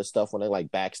much of their stuff when they're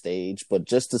like backstage, but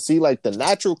just to see like the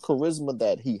natural charisma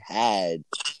that he had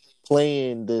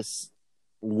playing this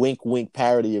wink wink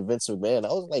parody of Vince McMahon, I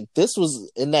was like, this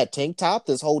was in that tank top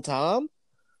this whole time.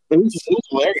 It was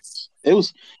hilarious. It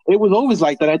was always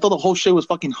like that. I thought the whole shit was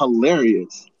fucking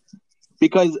hilarious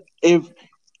because if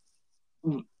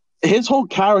his whole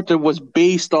character was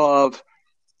based off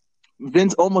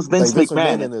Vince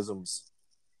McMahonisms.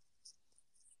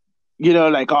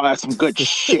 Like, oh, that's some good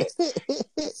shit.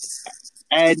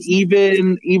 And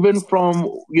even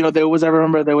from there was, I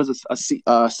remember there was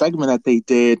a segment that they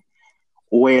did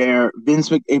where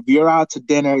if you're out to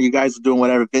dinner, you guys are doing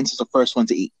whatever, Vince is the first one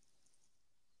to eat.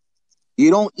 You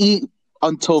don't eat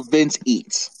until Vince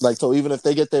eats. Like, so even if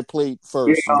they get their plate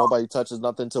first, nobody touches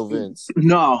nothing till Vince.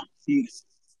 No.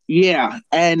 Yeah.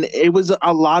 And it was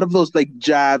a lot of those like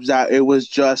jabs that it was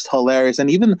just hilarious. And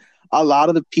even a lot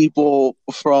of the people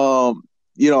from,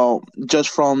 just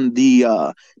from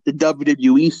the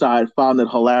WWE side found it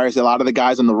hilarious. A lot of the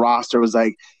guys on the roster was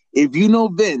like, if you know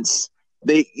Vince,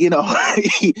 they, he got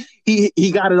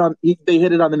it on. They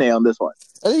hit it on the nail on this one.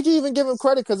 And you can even give him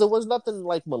credit because it was nothing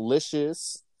like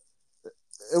malicious.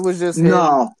 It was just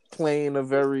him playing a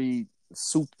very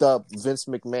souped up Vince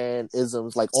McMahon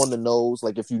isms, like on the nose,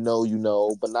 like if you know, you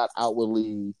know, but not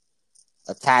outwardly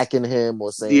attacking him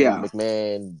or saying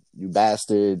McMahon, you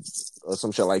bastard, or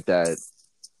some shit like that.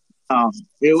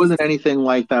 It wasn't anything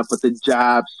like that, but the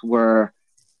jabs were.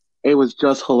 It was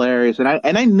just hilarious, and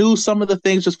I knew some of the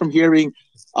things just from hearing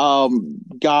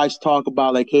guys talk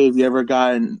about, like, hey, have you ever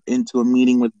gotten into a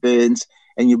meeting with Vince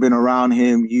and you've been around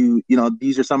him?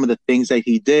 These are some of the things that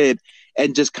he did,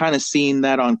 and just kind of seeing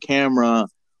that on camera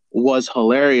was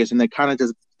hilarious. And they kind of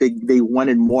just they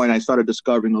wanted more, and I started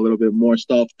discovering a little bit more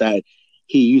stuff that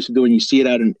he used to do. And you see it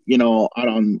out on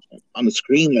the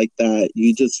screen like that,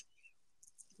 you just.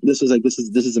 This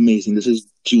is amazing. This is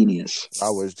genius.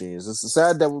 I was genius. It's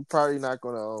sad that we're probably not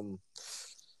gonna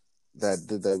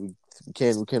that we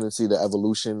can't see the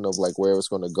evolution of like where it's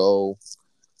gonna go.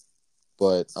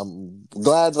 But I'm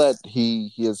glad that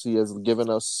he has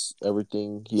given us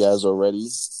everything he has already.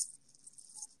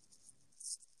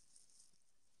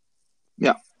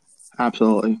 Yeah,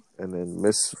 absolutely. And then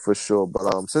miss for sure.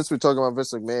 But since we're talking about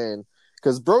Vince McMahon,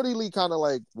 because Brodie Lee kind of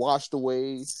like washed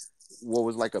away what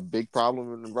was like a big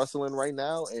problem in wrestling right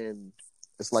now, and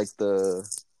it's like the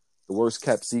worst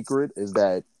kept secret is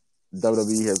that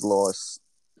WWE has lost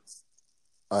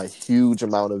a huge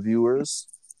amount of viewers.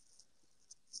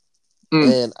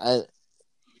 And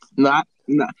not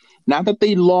that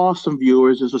they lost some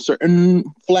viewers. There's a certain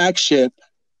flagship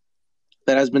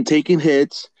that has been taking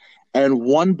hits, and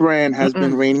one brand has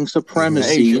been reigning The A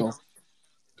supremacy, show.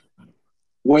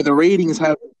 where the ratings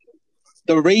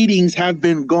have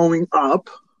been going up.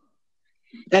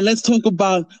 And let's talk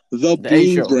about the The A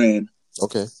blue show. brand.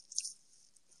 Okay.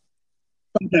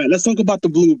 Okay, let's talk about the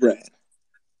blue brand.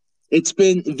 It's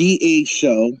been the A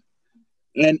show,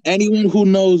 and anyone who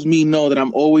knows me know that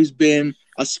I'm always been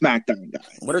a SmackDown guy.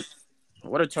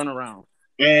 What a turnaround.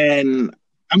 And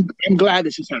I'm glad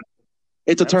this is happening.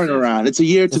 It's a Ever since turnaround. It's a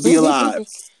year to be alive.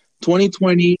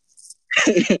 2020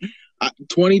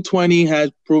 2020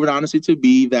 has proven honestly to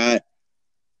be that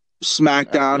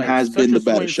SmackDown has been the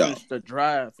better show. Since the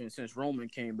draft and since Roman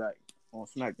came back on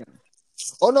SmackDown.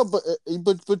 Oh no, but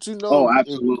you know,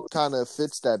 absolutely. It kind of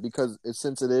fits that because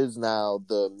since it is now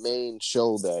the main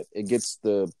show that it gets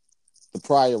the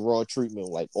prior Raw treatment,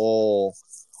 like all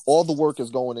the work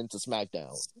is going into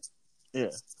SmackDown.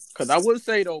 Yeah, because I would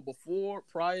say though,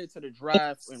 prior to the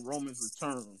draft and Roman's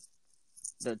return,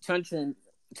 the attention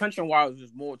wise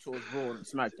was more towards Raw than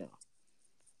SmackDown.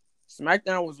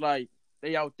 SmackDown was like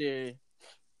they out there,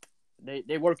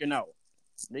 they working out,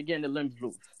 they getting the limbs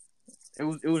loose. It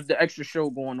was the extra show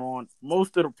going on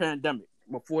most of the pandemic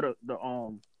before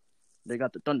they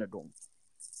got the Thunderdome.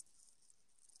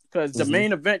 Because the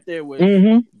main event there was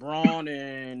Braun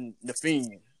and The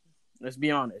Fiend. Let's be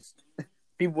honest.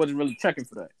 People wasn't really checking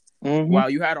for that. While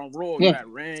you had on Raw, you had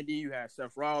Randy, you had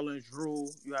Seth Rollins, Drew,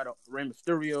 you had Rey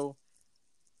Mysterio.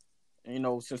 And, you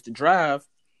know, since the draft,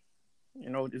 you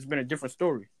know, it's been a different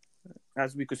story,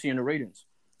 as we could see in the ratings.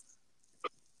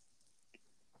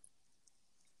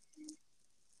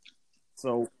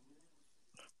 So,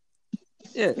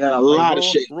 yeah, a lot of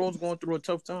shit. Raw's going through a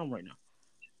tough time right now.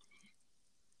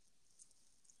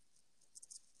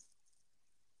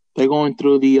 They're going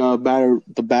through the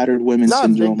battered women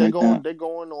syndrome. They're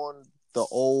going on the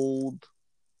old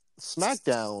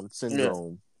SmackDown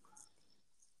syndrome,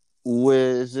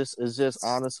 where it's just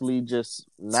honestly just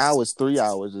now it's 3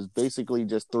 hours. It's basically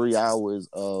just 3 hours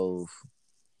of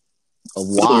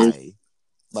why.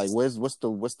 Like what's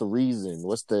the reason?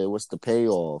 What's the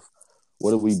payoff?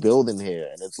 What are we building here?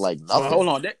 And it's like nothing. Well, hold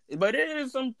on, but there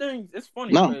is some things. It's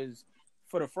funny because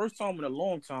for the first time in a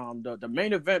long time, the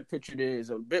main event picture there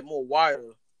is a bit more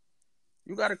wider.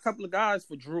 You got a couple of guys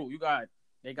for Drew.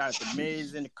 They got the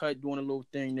Miz in the cut doing a little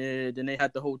thing there. Then they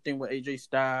had the whole thing with AJ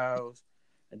Styles,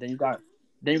 and then you got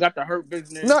the Hurt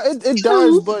Business. No, it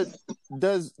does, but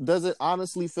does it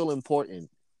honestly feel important?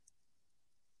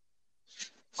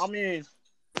 I mean,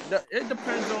 it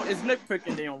depends on. It's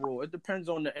nitpicking there on Raw. It depends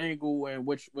on the angle and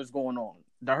what's going on.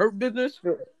 The Hurt Business.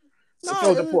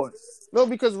 No, important. No,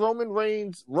 because Roman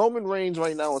Reigns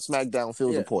right now on SmackDown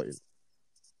feels important.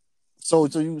 So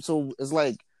it's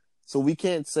like, so we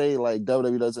can't say like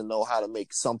WWE doesn't know how to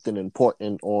make something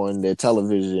important on their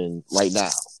television right now.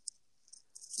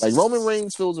 Like Roman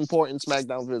Reigns feels important,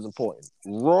 SmackDown feels important.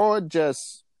 Raw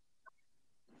just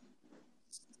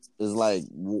is like,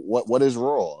 what is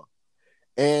Raw?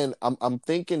 And I'm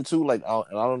thinking too, like, and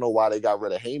I don't know why they got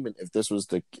rid of Heyman if this was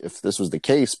the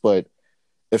case, but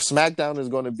if SmackDown is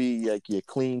going to be like your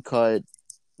clean cut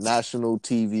national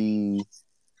TV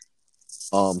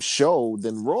show,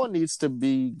 then Raw needs to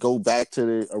go back to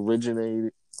the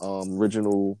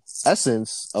original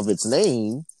essence of its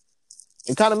name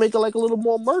and kind of make it like a little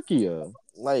more murkier,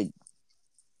 like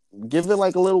give it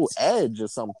like a little edge or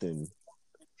something.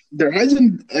 There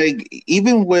hasn't, like,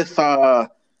 even with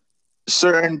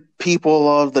certain people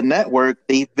of the network,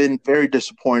 they've been very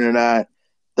disappointed at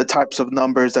the types of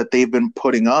numbers that they've been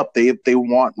putting up. They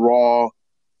want Raw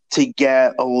to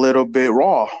get a little bit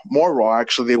more raw.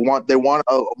 Actually, they want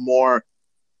a more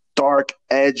dark,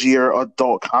 edgier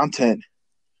adult content.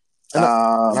 And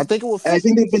I think it will. I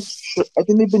think they've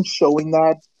been showing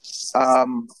that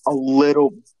a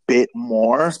little bit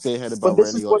more. Spearheaded by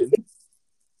Randy Orton.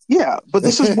 But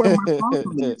this is where my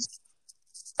problem is.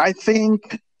 I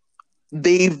think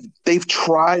they've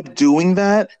tried doing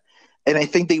that, and I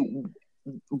think they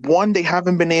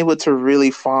haven't been able to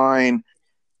really find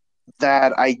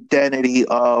that identity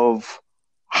of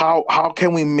how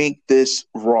can we make this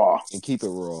raw and keep it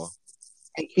raw.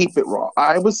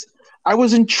 I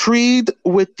was intrigued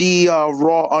with the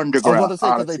Raw Underground. I was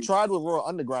about to say, because they tried with Raw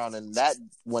Underground and that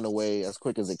went away as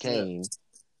quick as it came.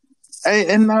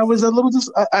 And I was a little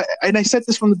and I said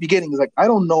this from the beginning. It's like, I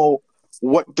don't know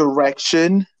what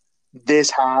direction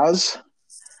this has.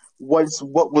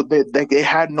 It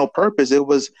had no purpose. It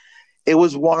was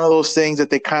one of those things that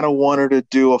they kind of wanted to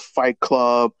do a Fight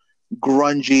Club,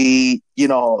 grungy,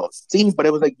 scene, but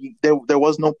it was like there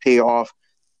was no payoff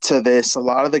to this. A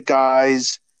lot of the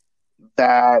guys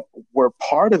that were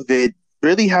part of it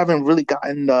really haven't really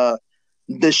gotten the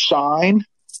the shine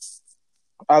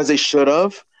as they should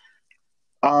have.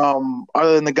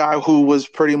 Other than the guy who was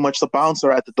pretty much the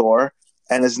bouncer at the door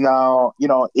and is now,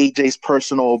 AJ's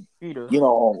personal, Peter.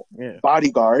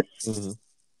 bodyguard. Mm-hmm.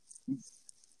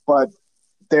 But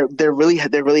there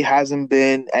really hasn't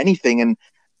been anything. And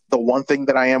the one thing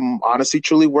that I am honestly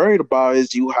truly worried about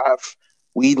is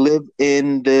we live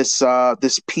in this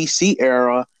this PC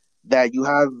era that you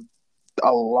have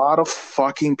a lot of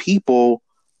fucking people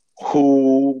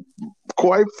who,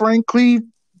 quite frankly,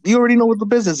 you already know what the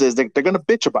business is. They're going to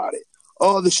bitch about it.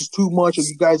 Oh, this is too much. Are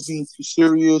you guys being too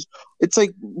serious? It's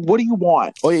like, what do you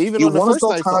want? Oh, yeah, even you on the want first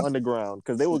night for content? Underground,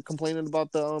 because they were complaining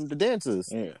about the dances.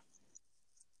 Yeah.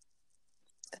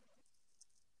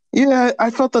 Yeah,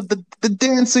 I felt that the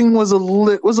dancing was a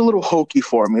little hokey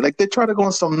for me. Like they tried to go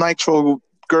on some Nitro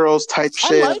Girls type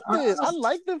shit. I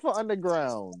liked it for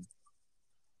Underground.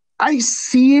 I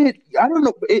see it. I don't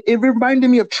know. It reminded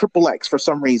me of Triple X for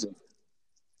some reason.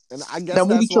 And I guess that's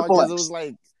why, because it was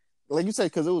like you said,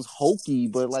 because it was hokey,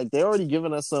 but like they already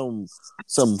given us some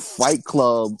Fight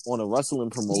Club on a wrestling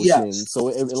promotion, yes. So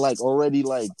it like already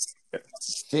like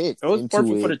fit. It was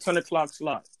perfect for the 10 o'clock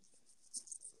slot.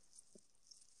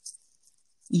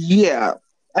 Yeah,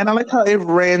 and I like how it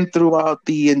ran throughout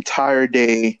the entire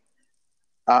day.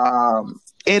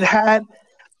 It had,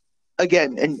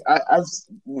 again, and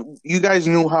you guys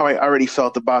knew how I already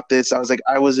felt about this. I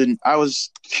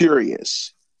was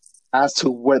curious as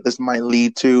to what this might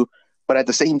lead to, but at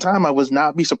the same time, I would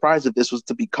not be surprised if this was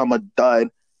to become a dud,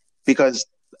 because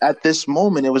at this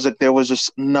moment, it was like there was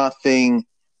just nothing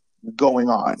going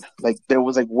on. Like there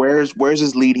was like, where's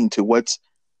this leading to? What's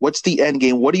the end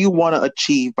game? What do you want to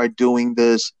achieve by doing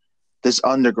this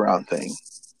Underground thing?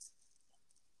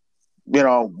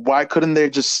 Why couldn't they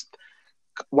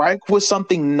why was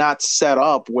something not set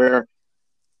up where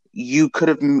you could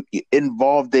have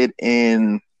involved it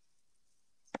in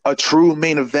a true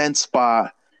main event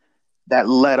spot that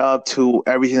led up to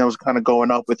everything that was kind of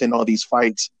going up within all these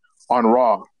fights on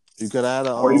Raw? You could add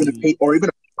or even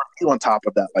a on top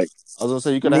of that. Like I was gonna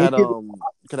say, you could have had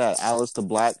Aleister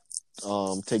Black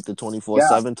take the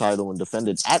 24/7 title and defend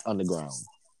it at Underground.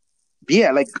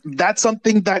 Yeah, like that's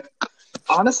something that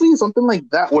honestly, something like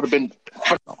that would have been.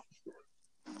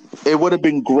 It would have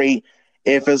been great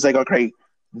if it's like, okay,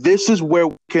 this is where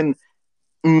we can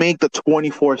make the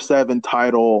 24/7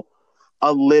 title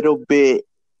a little bit,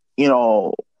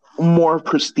 more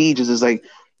prestigious. It's like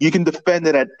you can defend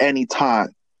it at any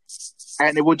time,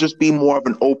 and it would just be more of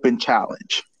an open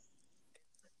challenge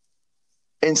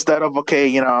instead of,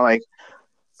 okay, like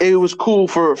it was cool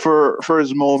for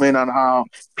his moment on how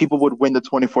people would win the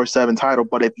 24/7 title,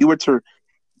 but if you were to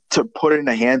put it in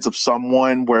the hands of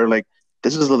someone where like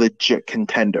this is a legit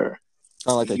contender,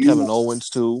 like a Kevin Owens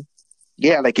too.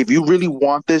 Yeah, like if you really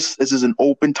want this is an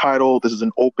open title. This is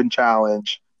an open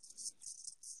challenge.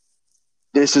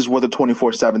 This is where the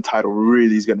 24/7 title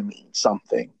really is going to mean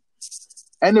something.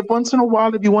 And if once in a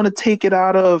while, if you want to take it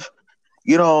out of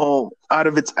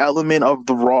its element of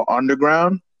the Raw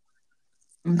Underground,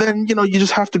 then, you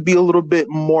just have to be a little bit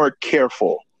more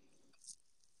careful.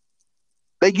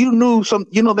 Like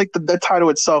like the title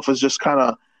itself is just kind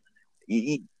of,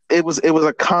 it was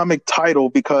a comic title,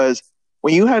 because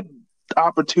when you had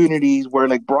opportunities where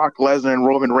like Brock Lesnar and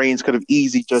Roman Reigns could have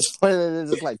easily just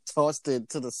like tossed it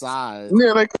to the side.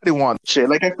 Yeah, like they want shit.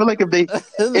 Like I feel like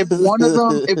if one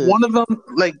of them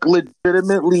like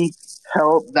legitimately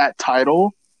held that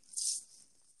title,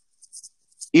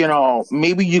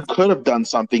 maybe you could have done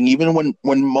something. Even when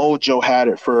Mojo had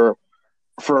it for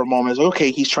a moment, it's like,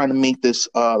 okay, he's trying to make this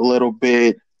a little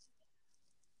bit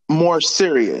more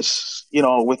serious,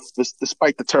 with this,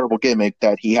 despite the terrible gimmick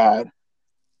that he had.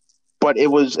 But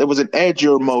it was an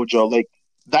edgier Mojo. Like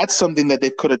that's something that they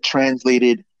could have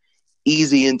translated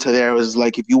easy into there. It was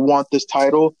like, if you want this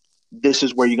title, this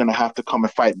is where you're gonna have to come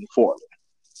and fight me for it.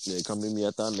 Yeah, come meet me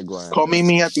at the Underground. Come meet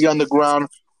me at the Underground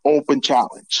open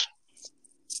challenge.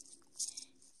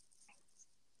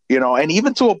 And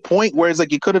even to a point where it's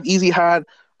like you could have easily had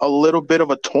a little bit of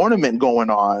a tournament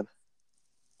going on,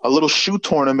 a little shoe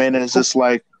tournament, and it's just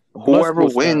like whoever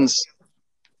wins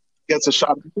gets a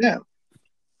shot at them.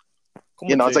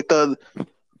 It's like a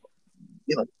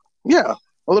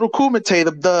little Kumite,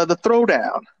 the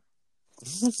throwdown.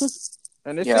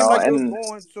 And it seemed like it was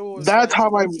going towards that's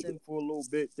how I for a little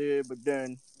bit there, but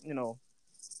then the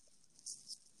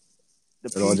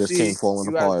it all just came falling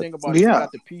apart. You gotta think about it. You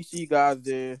got the PC guys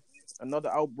there. Another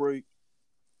outbreak.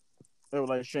 They were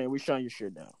like, Shane, we shutting your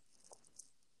shit down.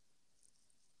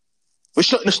 We're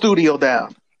shutting the studio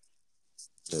down.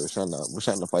 Yeah, we're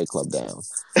shutting the Fight Club down.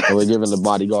 And we're giving the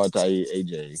bodyguard to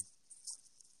AJ.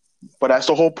 But that's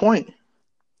the whole point.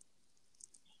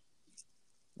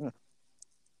 Hmm.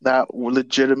 That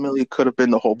legitimately could have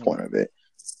been the whole point of it.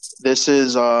 This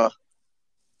is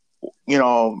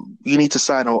you need to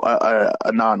sign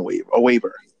a non-waiver, a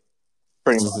waiver,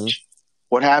 pretty much.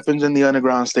 What happens in the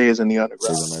underground stays in the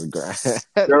underground.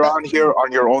 You're on here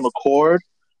on your own accord.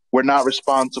 We're not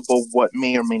responsible what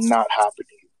may or may not happen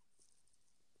to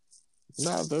you.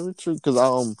 Nah, very true. Because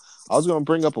I was gonna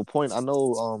bring up a point. I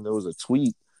know there was a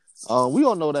tweet. We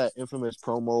all know that infamous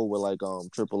promo where like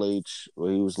Triple H,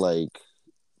 where he was like,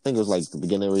 I think it was like the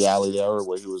beginning of Reality Era,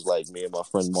 where he was like, me and my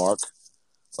friend Mark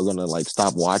are gonna like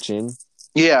stop watching.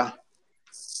 Yeah.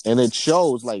 And it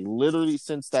shows like literally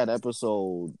since that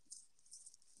episode,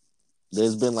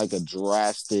 there's been like a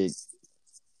drastic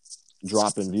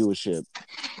drop in viewership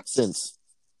since.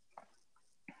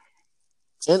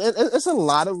 And it's a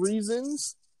lot of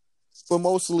reasons, but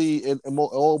mostly it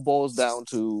all boils down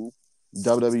to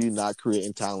WWE not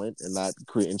creating talent and not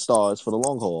creating stars for the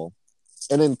long haul.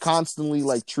 And then constantly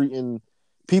like treating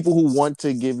people who want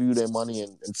to give you their money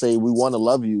and say, we want to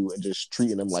love you, and just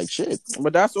treating them like shit.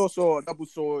 But that's also a double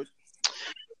sword.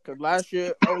 Because last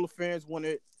year, all the fans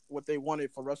wanted what they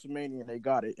wanted for WrestleMania, and they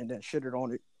got it, and then shitted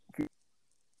on it.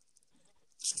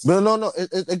 But no,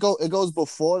 it goes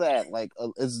before that. Like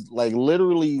it's like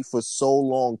literally for so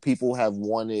long, people have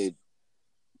wanted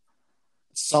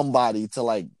somebody to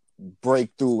like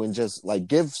break through and just like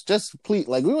please,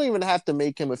 like we don't even have to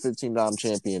make him a 15-time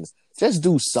champion. Just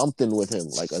do something with him,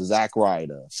 like a Zack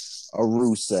Ryder, a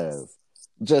Rusev,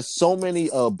 just so many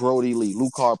Brodie Lee,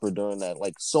 Luke Harper during that,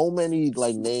 like so many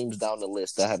like names down the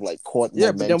list that have like caught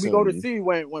momentum. But then we go to see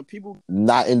when people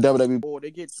not in WWE or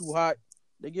they get too hot,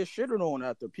 they get shitted on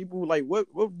after. People like what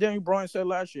Daniel Bryan said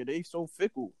last year, they so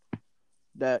fickle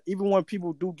that even when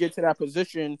people do get to that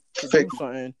position to do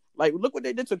something, like look what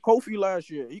they did to Kofi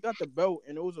last year. He got the belt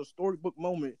and it was a storybook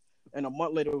moment, and a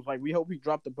month later it was like, we hope he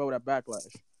dropped the belt at Backlash.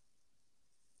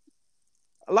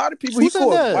 A lot of people he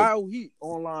caught wild heat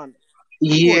online.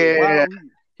 Yeah.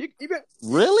 He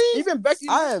really? Even Becky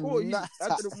scored heat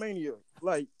after the Mania.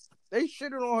 Like they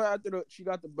shitted on her after she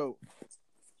got the belt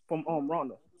from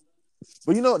Ronda.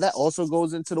 But you know, that also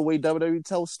goes into the way WWE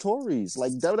tells stories.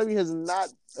 Like WWE has not,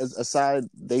 aside,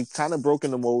 they've kind of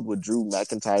broken the mold with Drew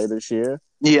McIntyre this year.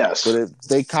 Yes. But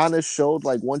they kind of showed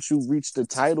like once you reach the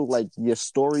title, like your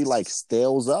story like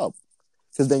stales up.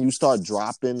 Because then you start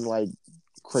dropping like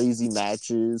crazy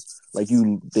matches. Like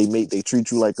they treat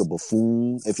you like a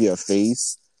buffoon if you're a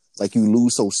face. Like you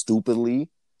lose so stupidly.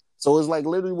 So it's like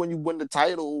literally when you win the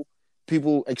title,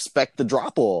 people expect the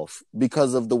drop off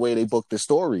because of the way they book the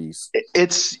stories.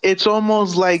 It's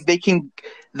almost like they can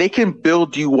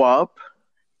build you up,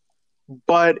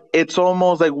 but it's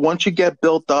almost like once you get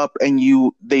built up and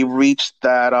they reach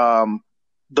that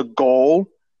the goal,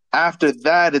 after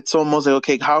that it's almost like,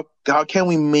 okay, how can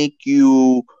we make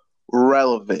you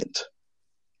relevant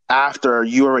after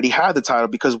you already had the title,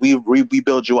 because we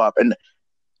build you up. And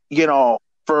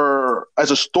for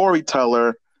as a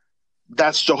storyteller,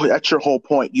 that's your whole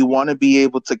point. You want to be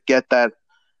able to get that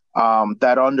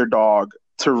underdog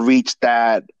to reach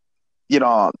that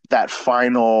that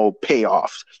final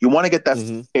payoff. You want to get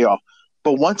that payoff,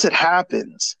 but once it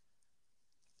happens,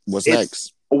 what's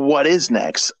next? What is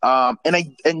next?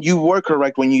 And you were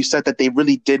correct when you said that they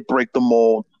really did break the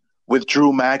mold with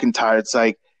Drew McIntyre. It's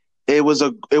like it was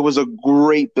a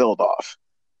great build up.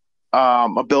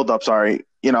 Sorry,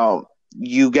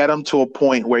 you get him to a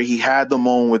point where he had the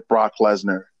moment with Brock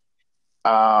Lesnar.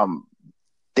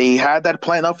 They had that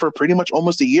plan up for pretty much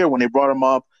almost a year when they brought him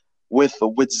up with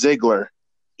Ziggler.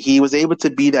 He was able to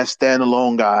be that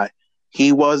standalone guy.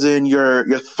 He wasn't your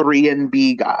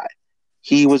 3NB guy.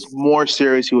 He was more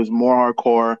serious. He was more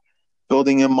hardcore,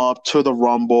 building him up to the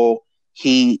Rumble.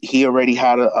 He already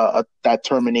had that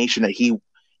termination that he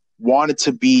wanted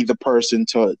to be the person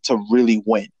to really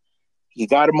win. He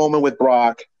got a moment with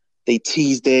Brock. They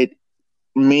teased it.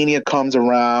 Mania comes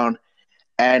around,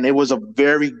 and it was a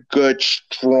very good,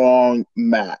 strong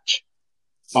match.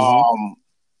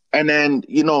 And then,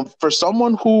 for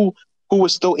someone who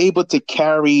was still able to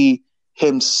carry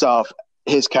himself,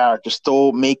 his character,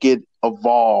 still make it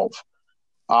evolve.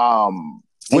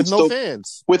 With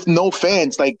no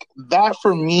fans. Like that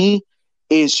for me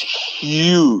is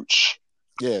huge.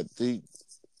 Yeah.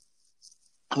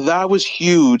 That was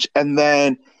huge. And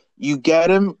then you get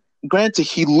him, granted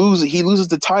he loses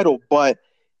the title, but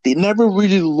they never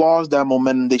really lost that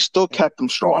momentum. They still kept him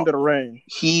strong. Under the rain.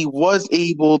 He was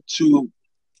able to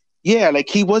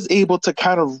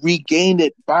kind of regain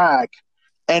it back,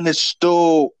 and it's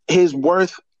still his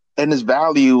worth and his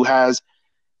value has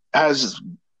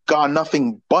gone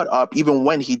nothing but up, even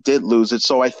when he did lose it.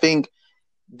 So I think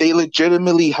they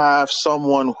legitimately have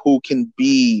someone who can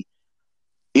be,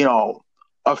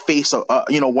 a face of,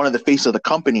 one of the face of the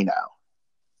company now.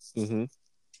 Mm-hmm.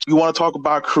 You want to talk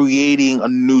about creating a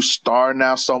new star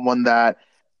now, someone that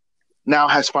now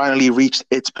has finally reached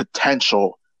its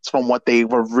potential from what they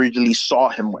originally saw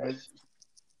him with.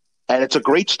 And it's a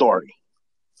great story.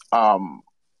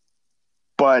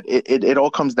 But it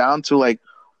all comes down to like,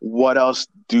 what else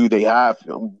do they have?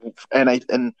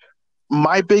 And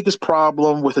my biggest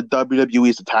problem with the WWE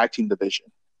is the tag team division.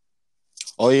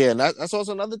 Oh yeah, and that's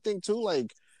also another thing too.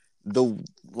 And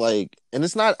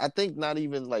it's not. I think not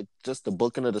even like just the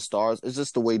booking of the stars. It's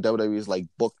just the way WWE is like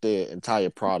booked their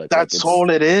entire product. That's all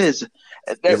it is.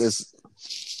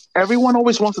 Everyone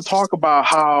always wants to talk about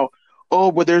how,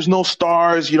 but there's no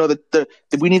stars. That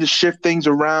we need to shift things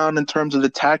around in terms of the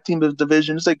tag team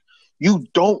division. It's like, you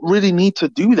don't really need to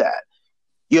do that.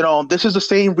 This is the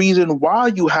same reason why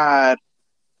you had,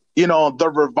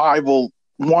 the Revival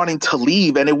wanting to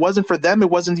leave, and it wasn't for them. It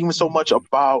wasn't even so much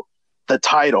about the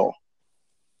title.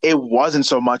 It wasn't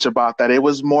so much about that. It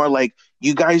was more like,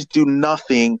 you guys do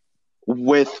nothing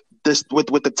with this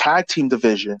with the tag team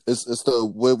division. What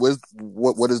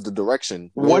is the direction?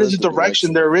 What is the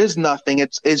direction? There is nothing.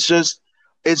 It's just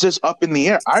up in the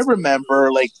air. I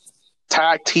remember like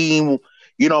tag team,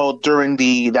 during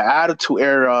the Attitude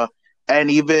Era, and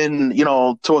even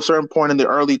to a certain point in the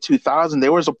early 2000s,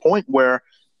 there was a point where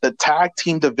the tag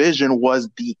team division was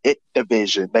the it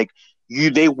division. Like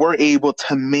they were able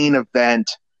to main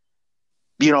event,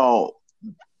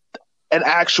 an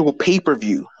actual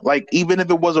pay-per-view. Like even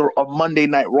if it was a Monday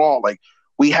Night Raw, like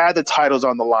we had the titles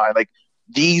on the line. Like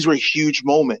these were huge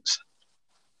moments.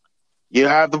 You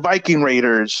have the Viking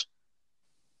Raiders.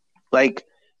 Like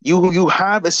you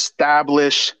have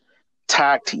established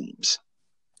tag teams.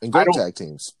 And good tag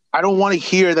teams. I don't want to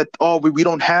hear that, we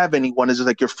don't have anyone. It's just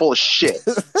like, you're full of shit.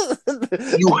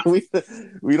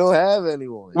 We don't have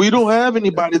anyone. We don't have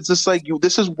anybody. It's just like,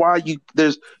 this is why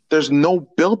there's no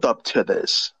build up to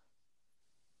this.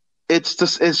 It's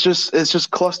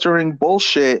just clustering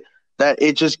bullshit that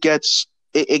it just gets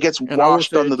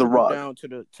washed under the rug. Down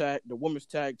to the women's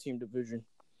tag team division.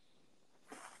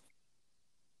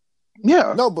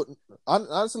 Yeah. No, but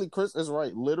honestly, Chris is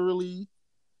right. Literally,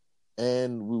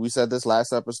 and we said this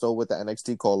last episode with the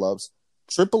NXT call-ups,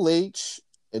 Triple H,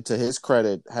 and to his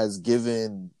credit, has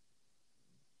given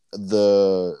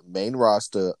the main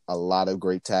roster a lot of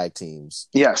great tag teams.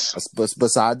 Yes.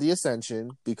 Beside the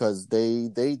Ascension, because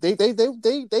they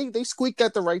squeaked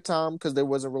at the right time because there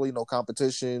wasn't really no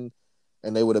competition,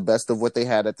 and they were the best of what they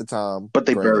had at the time. But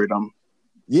they buried them.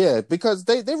 Yeah, because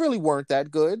they really weren't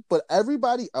that good. But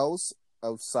everybody else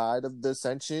outside of the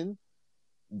Ascension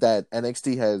that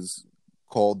NXT has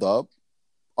called up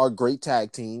are great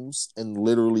tag teams, and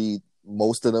literally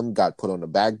most of them got put on the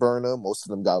back burner. Most of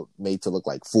them got made to look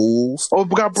like fools.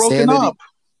 Got broken up.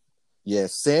 Yeah,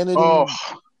 Sanity.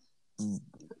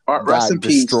 Rest in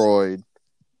destroyed.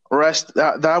 Peace.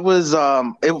 That was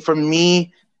for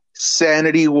me.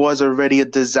 Sanity was already a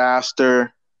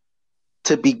disaster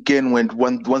to begin with.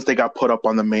 Once they got put up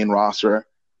on the main roster,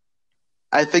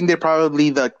 I think they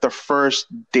probably the first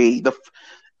day.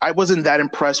 I wasn't that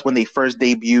impressed when they first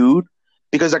debuted,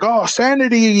 because like,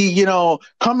 Sanity,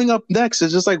 coming up next.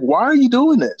 Is just like, why are you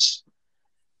doing this?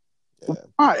 Yeah.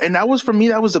 Why? And that was, for me,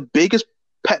 that was the biggest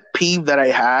pet peeve that I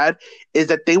had, is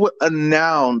that they would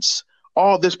announce,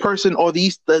 this person or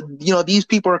these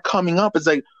people are coming up. It's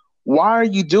like, why are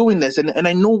you doing this? And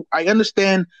I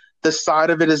understand the side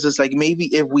of it is just like,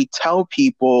 maybe if we tell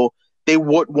people, they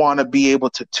would want to be able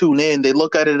to tune in. They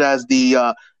look at it as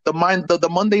the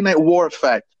Monday Night War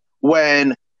effect,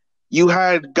 when you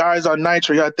had guys on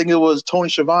Nitro. I think it was Tony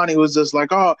Schiavone, who was just like,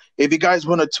 if you guys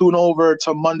want to tune over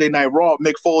to Monday Night Raw,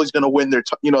 Mick Foley's going to win their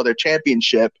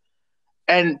championship,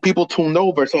 and people tuned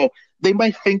over. So they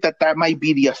might think that might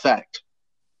be the effect.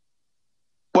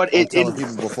 But telling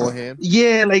people beforehand.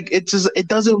 Yeah, like it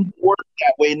doesn't work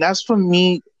that way, and that's, for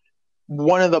me,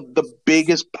 one of the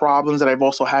biggest problems that I've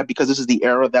also had, because this is the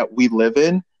era that we live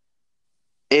in,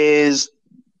 is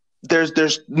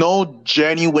there's no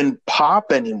genuine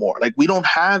pop anymore. Like, we don't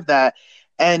have that.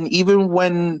 And even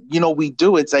when, we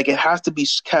do, it's like, it has to be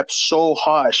kept so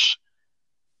hush.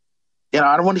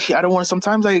 I don't want to,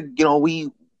 sometimes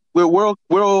we're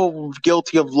all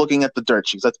guilty of looking at the dirt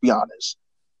sheets, let's be honest.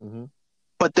 Mm-hmm.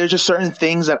 But there's just certain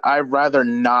things that I'd rather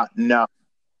not know.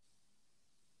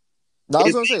 No, I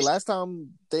was gonna say, last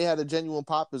time they had a genuine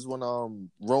pop is when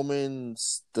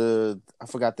Roman's I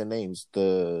forgot their names,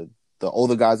 the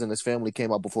older guys in his family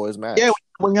came up before his match. Yeah,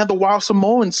 when you had the Wild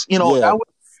Samoans,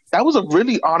 that was a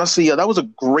really honestly, that was a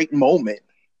great moment.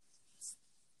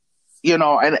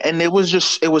 And it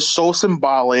was so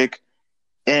symbolic,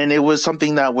 and it was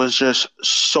something that was just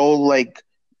so like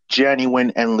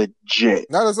genuine and legit.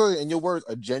 Not necessarily in your words,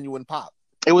 a genuine pop.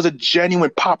 It was a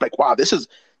genuine pop. Like, wow,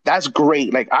 that's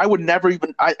great. Like, I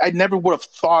never would have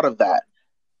thought of that.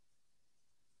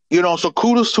 So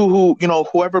kudos to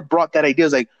whoever brought that idea.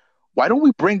 Is like, why don't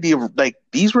we bring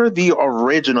these were the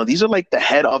original. These are like the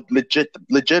head of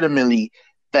legitimately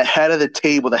the head of the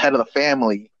table, the head of the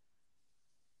family.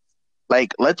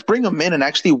 Like, let's bring them in and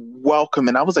actually welcome.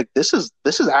 And I was like, this is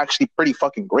actually pretty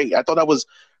fucking great. I thought that was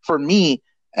for me,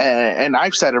 and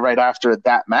I've said it right after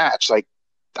that match. Like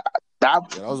I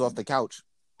was off the couch.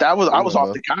 I was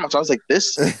off the couch. I was like,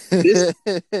 this was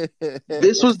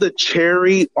the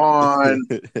cherry on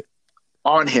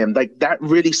him. Like, that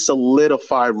really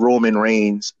solidified Roman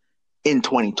Reigns in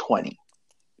 2020.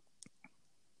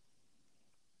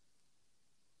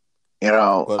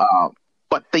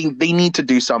 But they need to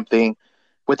do something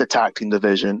with the tag team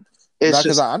division. It's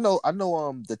because I know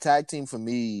the tag team for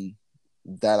me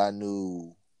that I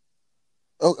knew.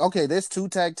 Oh, okay, there's 2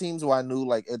 tag teams where I knew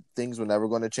like things were never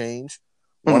going to change.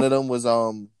 One of them was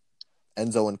Enzo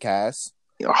and Cass.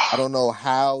 I don't know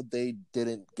how they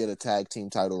didn't get a tag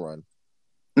team title run.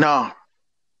 No.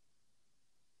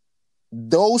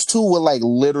 Those 2 were like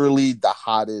literally the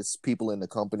hottest people in the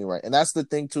company, right? And that's the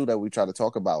thing too that we try to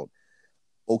talk about.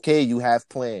 Okay, you have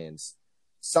plans.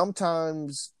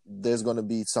 Sometimes there's going to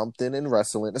be something in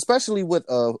wrestling, especially with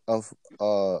a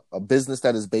business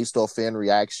that is based off fan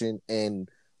reaction and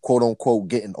quote unquote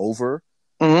getting over.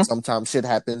 Mm-hmm. Sometimes shit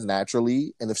happens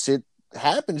naturally, and if shit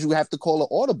happens, you have to call an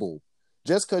audible.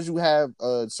 Just because you have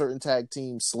a certain tag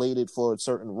team slated for a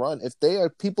certain run, if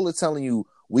people are telling you,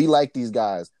 we like these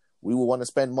guys, we will want to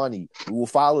spend money, we will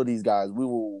follow these guys, we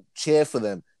will cheer for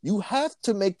them, you have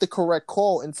to make the correct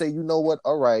call and say, you know what,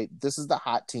 all right, this is the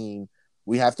hot team,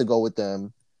 we have to go with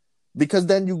them, because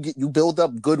then you build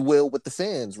up goodwill with the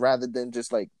fans rather than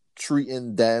just like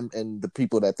treating them and the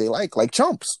people that they like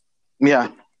chumps. Yeah.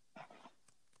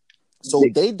 So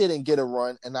they didn't get a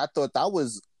run, and I thought that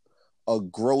was a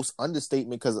gross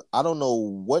understatement because I don't know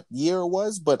what year it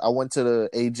was, but I went to the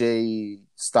AJ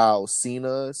Styles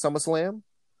Cena SummerSlam.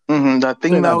 Mm-hmm. I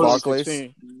think that was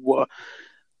that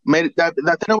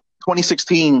was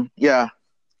 2016. Yeah,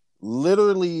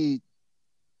 literally,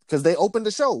 because they opened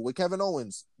the show with Kevin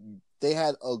Owens. They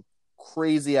had a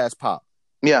crazy ass pop.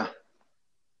 Yeah.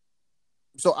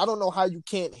 So I don't know how you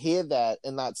can't hear that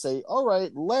and not say, all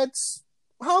right,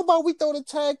 how about we throw the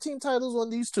tag team titles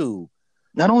on these 2?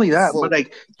 Not only that, but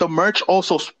like the merch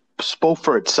also spoke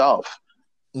for itself.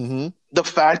 Mm-hmm. The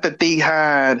fact that they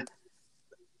had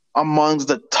amongst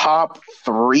the top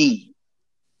 3,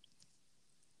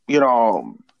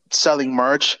 selling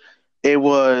merch, it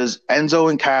was Enzo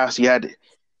and Cass. You had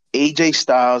AJ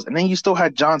Styles, and then you still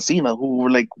had John Cena, who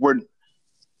were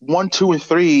 1, 2, and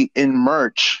 3 in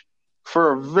merch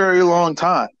for a very long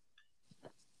time.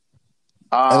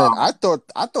 And then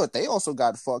I thought they also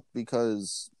got fucked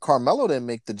because Carmelo didn't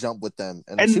make the jump with them,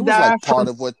 and she was like part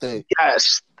of what they.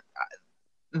 Yes,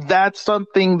 that's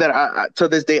something that to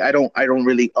this day I don't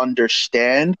really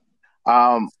understand.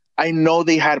 I know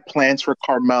they had plans for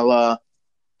Carmella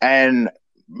and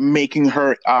making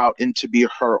her out into be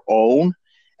her own,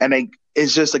 and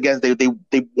it's just again they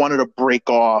wanted to break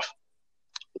off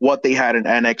what they had in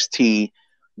NXT,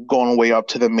 going way up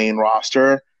to the main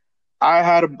roster.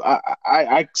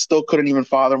 I still couldn't even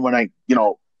fathom when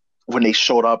when they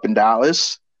showed up in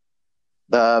Dallas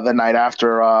the night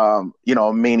after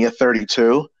Mania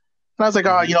 32, and I was like,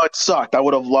 it sucked. I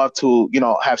would have loved to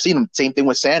have seen them. Same thing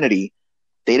with Sanity.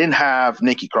 They didn't have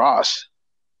Nikki Cross.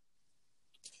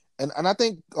 And I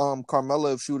think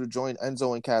Carmella, if she would have joined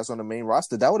Enzo and Cass on the main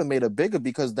roster, that would have made her bigger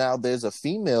because now there's a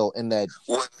female in that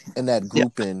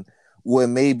grouping. Yeah. Where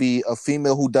maybe a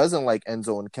female who doesn't like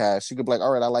Enzo and Cass, she could be like,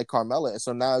 all right, I like Carmella. And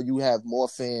so now you have more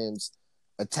fans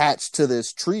attached to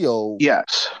this trio.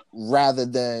 Yes. Rather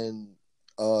than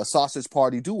a sausage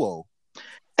party duo.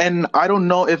 And I don't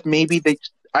know if maybe this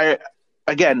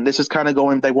is kind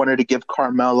of they wanted to give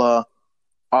Carmella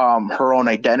her own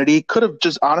identity. Could have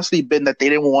just honestly been that they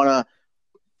didn't want to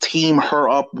team her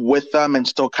up with them and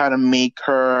still kind of make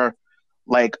her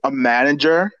like a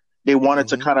manager. They wanted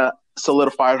to kind of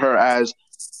solidify her as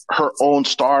her own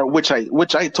star, which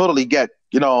I totally get.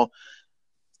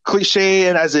 Cliche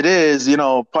and as it is,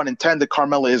 pun intended,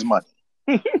 Carmella is money.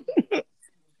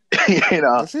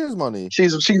 She is money.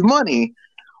 She's money.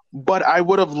 But I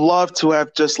would have loved to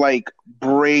have just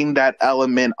bring that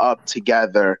element up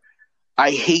together.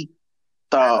 I hate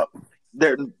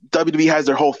WWE has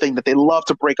their whole thing that they love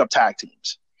to break up tag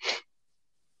teams.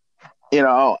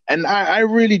 And I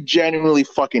really genuinely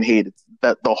fucking hated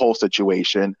the whole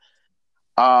situation.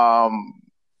 In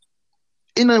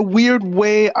a weird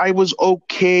way, I was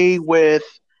okay with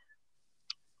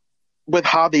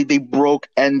how they broke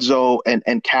Enzo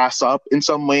and Cass up in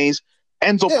some ways.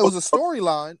 Enzo, it was a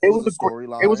storyline. It was a great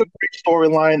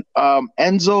storyline.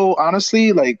 Enzo,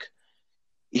 honestly, like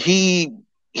he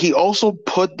also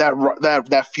put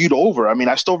that feud over. I mean,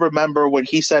 I still remember when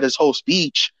he said his whole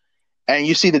speech, and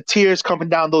you see the tears coming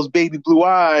down those baby blue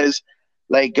eyes,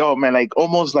 like, oh man, like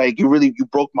almost like you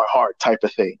broke my heart type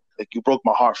of thing. Like, you broke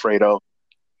my heart, Fredo.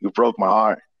 You broke my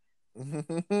heart.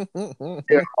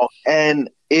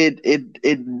 And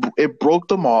it broke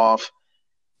them off.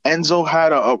 Enzo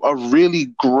had a really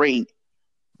great,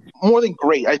 more than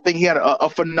great. I think he had a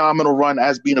phenomenal run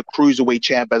as being a cruiserweight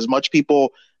champ. As much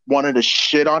people wanted to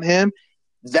shit on him,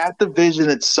 that division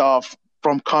itself,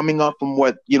 from coming up from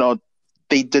what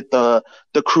they did the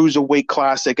cruiserweight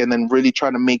classic and then really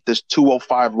trying to make this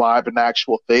 205 live an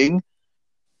actual thing,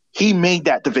 he made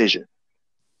that division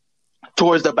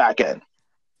towards the back end.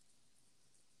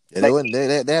 Yeah,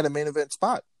 they had a main event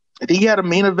spot. He had a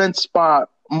main event spot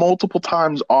multiple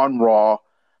times on Raw.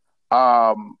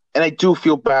 And I do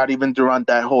feel bad even during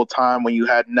that whole time when you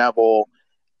had Neville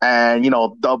and,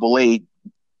 Double A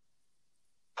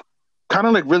kind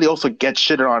of like really also get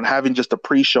shitted on having just a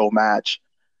pre-show match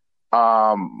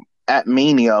at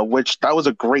Mania, which that was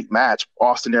a great match,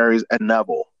 Austin Aries and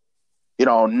Neville.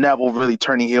 Neville really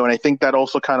turning heel. And I think that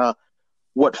also kind of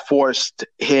what forced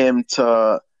him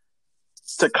to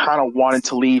kind of wanting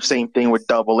to leave. Same thing with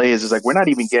Double A is like, we're not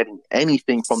even getting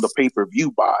anything from the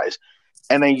pay-per-view buys.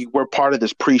 And then we're part of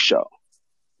this pre-show.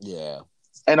 Yeah.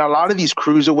 And a lot of these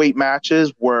cruiserweight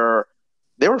matches were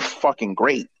fucking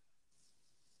great.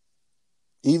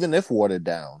 Even if watered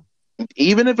down.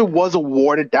 Even if it was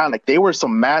watered down, like there were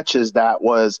some matches that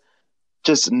was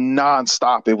just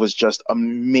nonstop. It was just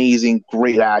amazing,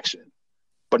 great action.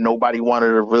 But nobody wanted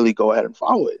to really go ahead and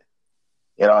follow it.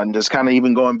 And just kind of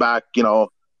even going back, with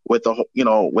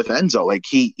with Enzo, like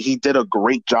he did a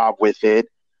great job with it.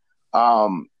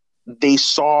 They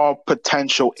saw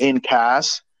potential in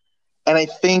Cass, and I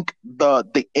think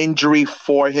the injury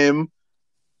for him,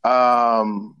 for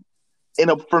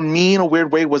me in a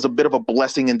weird way, was a bit of a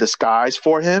blessing in disguise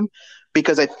for him,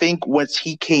 because I think once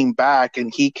he came back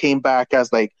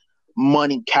as like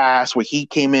Money Cass, where he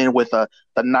came in with the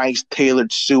nice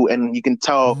tailored suit, and you can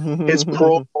tell his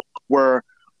promos were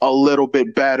a little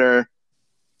bit better,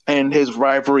 and his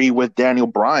rivalry with Daniel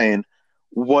Bryan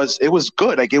was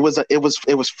good. Like it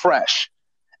was fresh.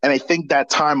 And I think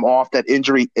that time off, that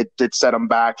injury, it did set him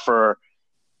back for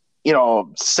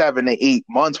 7 to 8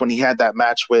 months when he had that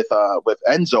match with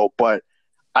Enzo. But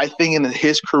I think in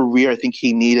his career, I think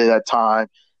he needed that time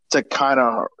to kind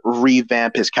of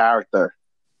revamp his character,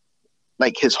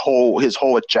 like his whole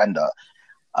agenda.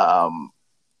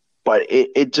 But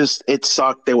it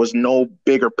sucked. There was no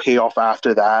bigger payoff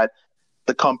after that.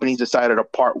 The companies decided to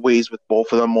part ways with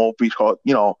both of them, all because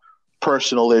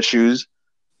personal issues.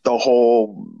 The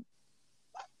whole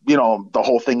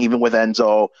thing, even with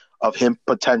Enzo, of him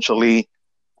potentially,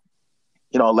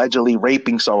 allegedly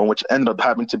raping someone, which ended up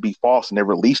having to be false, and they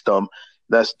released him.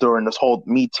 That's during this whole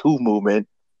Me Too movement.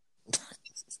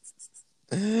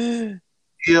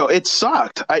 It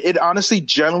sucked. It honestly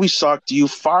generally sucked. You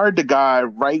fired the guy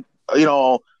right,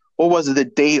 what was it, the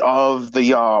day of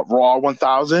the Raw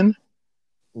 1000?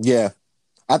 Yeah.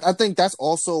 I think that's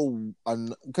also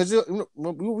because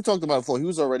we talked about it before. He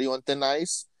was already on thin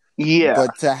ice. Yeah,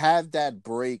 but to have that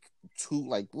break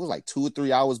 2 or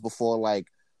 3 hours before, like,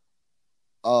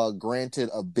 granted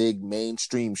a big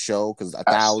mainstream show, because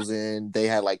 1,000, they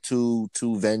had like two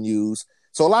venues,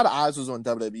 so a lot of eyes was on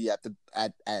WWE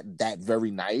at that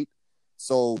very night.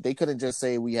 So they couldn't just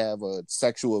say we have a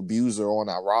sexual abuser on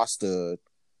our roster.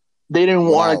 They didn't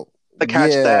want to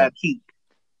catch that heat.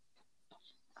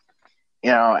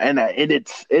 And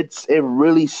it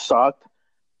really sucked.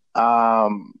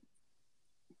 But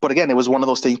again, it was one of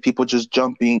those things, people just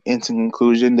jumping into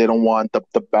conclusion. They don't want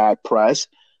the bad press,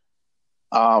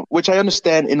 which I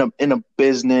understand in a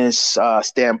business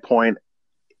standpoint,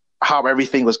 how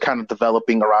everything was kind of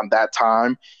developing around that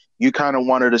time. You kind of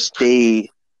wanted to stay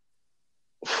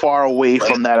far away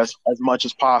from that as much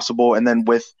as possible. And then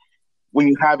when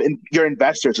you have your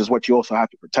investors is what you also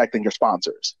have to protect, and your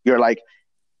sponsors. You're like,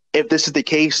 if this is the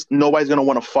case, nobody's going to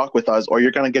want to fuck with us, or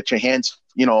you're going to get your hands,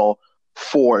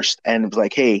 forced. And it's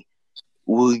like, hey,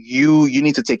 you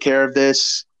need to take care of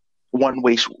this one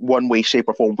way, shape,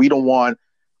 or form. We don't want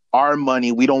our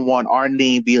money, we don't want our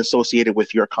name being associated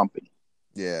with your company.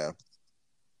 Yeah.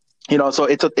 So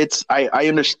I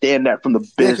understand that from the Yeah,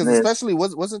 because business. especially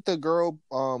wasn't the girl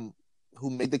who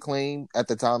made the claim at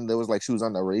the time there was like she was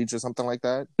underage or something like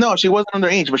that? No, she wasn't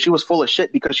underage, but she was full of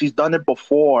shit because she's done it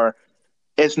before.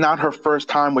 It's not her first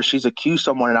time where she's accused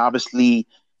someone, and obviously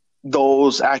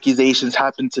those accusations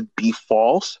happen to be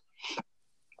false.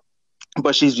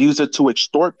 But she's used it to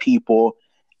extort people.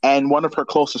 And one of her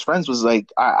closest friends was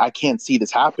like, I can't see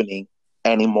this happening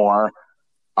anymore.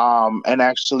 And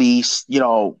actually,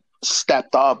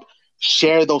 stepped up,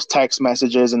 shared those text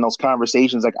messages and those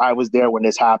conversations. Like, I was there when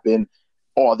this happened.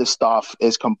 All this stuff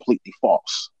is completely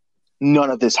false. None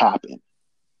of this happened.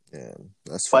 Yeah,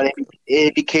 that's But fucked.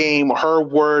 it became her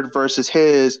word versus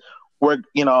his. We're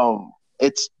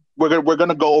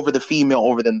gonna go over the female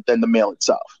over than the male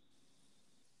itself.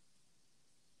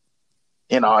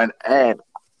 And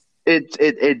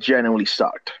it genuinely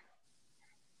sucked.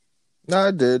 No,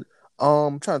 I did.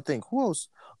 I'm trying to think who else.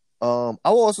 I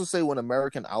will also say when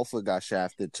American Alpha got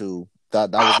shafted too, that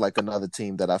was like another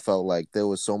team that I felt like there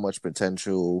was so much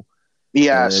potential. And it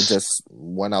Yes. just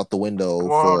went out the window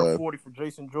for 40 for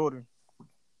Jason Jordan.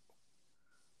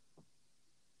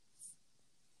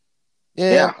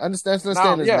 Yeah. I understand his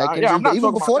neck injury, I'm but not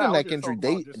even talking before about the that. neck injury,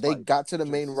 they Like, got to the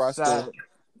main roster. Sad.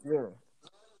 Yeah.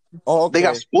 Oh, okay. They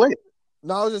got split.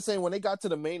 No, I was just saying when they got to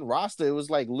the main roster, it was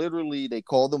like literally they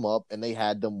called them up and they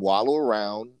had them wallow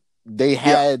around. They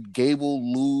had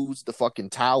Gable lose the fucking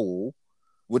towel,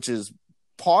 which is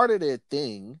part of their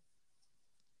thing.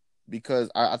 Because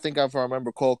I think if I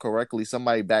remember correctly,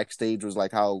 somebody backstage was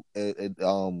like how it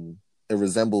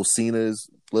resembles Cena's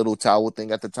little towel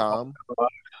thing at the time.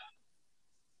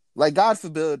 Like God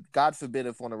forbid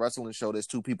if on a wrestling show there's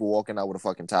two people walking out with a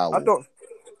fucking towel.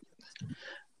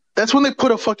 That's when they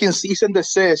put a fucking cease and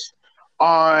desist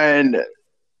on.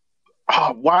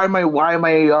 Why am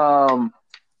I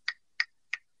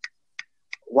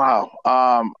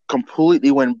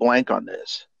completely went blank on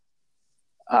this.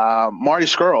 Marty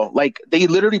Scurll, like they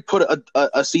literally put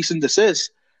a cease and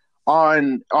desist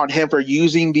on him for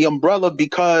using the umbrella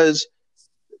because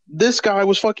this guy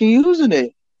was fucking using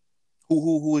it.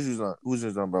 Who is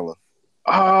using umbrella?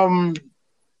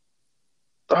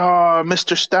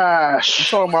 Mr. Stash. You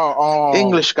talking about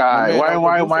English guy.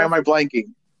 Why am I blanking?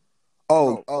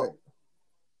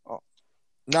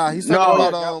 Nah, he's talking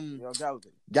about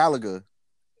Gallagher.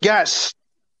 Yes.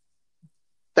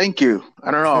 Thank you.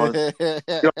 I don't know.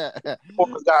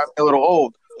 Got a little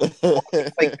old.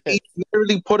 Like he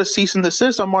literally put a cease and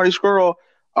desist on Marty Scurll,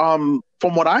 from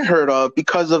what I heard of,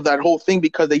 because of that whole thing,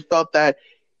 because they felt that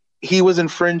he was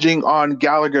infringing on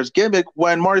Gallagher's gimmick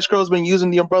when Marty Scurll's been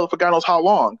using the umbrella for God knows how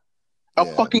long. A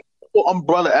fucking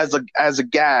umbrella as a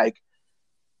gag.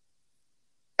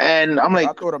 And I'm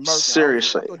like,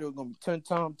 seriously. I thought they were gonna be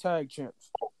 10-time tag champs.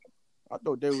 I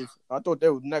thought they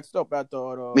was next up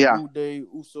after New Day,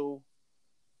 Uso.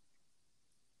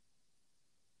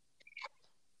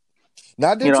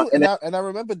 Now I did too, and I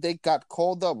remember they got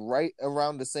called up right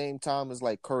around the same time as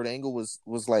like Kurt Angle was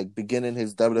like beginning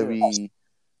his WWE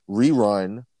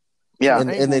rerun. Yeah,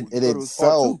 and it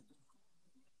felt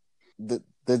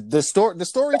the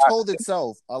story told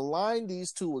itself. Align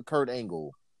these two with Kurt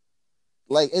Angle.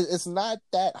 Like it's not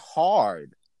that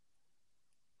hard.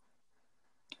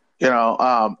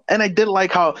 And I did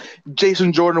like how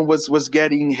Jason Jordan was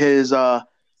getting his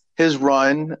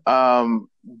run.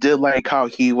 Did like how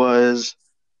he was,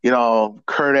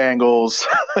 Kurt Angle's,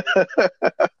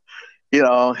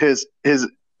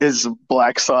 his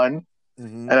black son,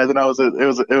 and I think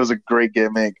it was a great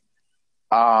gimmick.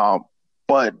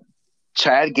 But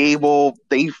Chad Gable,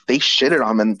 they shitted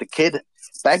on him, and the kid,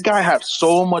 that guy had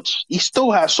so much. He still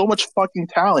has so much fucking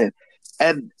talent,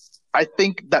 and I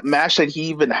think that match that he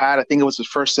even had, I think it was his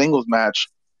first singles match,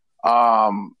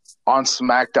 on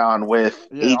SmackDown with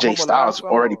AJ Styles,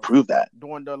 already proved that.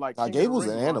 Doing the Gable's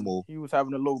an animal. He was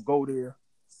having a little go there,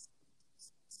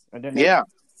 and then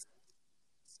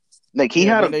like he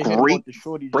had a great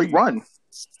run.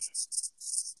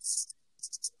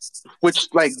 Which,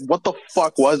 like, what the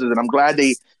fuck was it? And I'm glad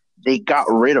they got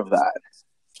rid of that.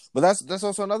 But that's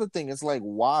also another thing. It's like,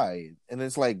 why? And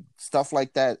it's like stuff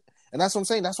like that. And that's what I'm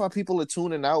saying. That's why people are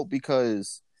tuning out,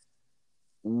 because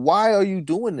why are you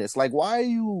doing this? Like, why are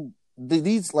you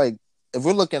these, like, if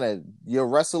we're looking at your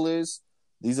wrestlers,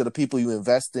 these are the people you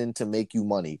invest in to make you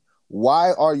money.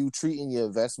 Why are you treating your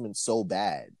investment so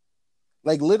bad?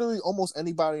 Like, literally almost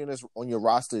anybody on your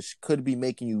roster could be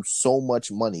making you so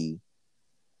much money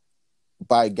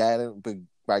by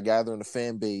gathering a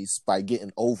fan base, by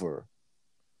getting over.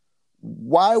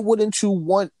 Why wouldn't you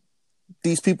want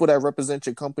these people that represent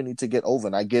your company to get over?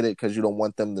 And I get it because you don't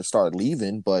want them to start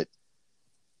leaving, but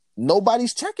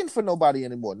nobody's checking for nobody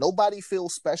anymore. Nobody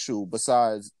feels special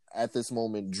besides at this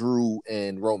moment Drew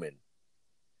and Roman.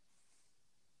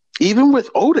 Even with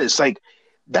Otis, like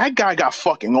that guy got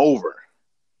fucking over.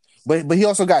 But he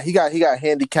also got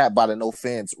handicapped by the no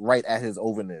fans right at his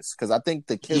overness, because I think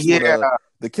the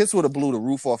kiss would have blew the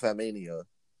roof off at Mania.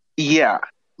 Yeah,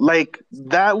 like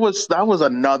that was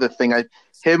another thing.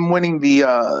 Him winning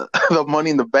the the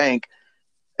Money in the Bank,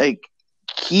 like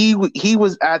he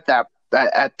was at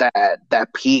that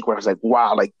peak where I was like,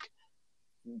 wow, like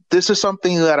this is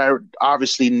something that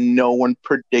obviously no one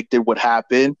predicted would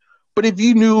happen. But if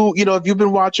you knew, if you've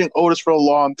been watching Otis for a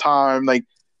long time, like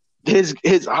his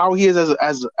how he is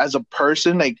as a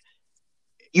person, like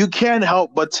you can't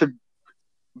help but to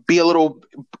be a little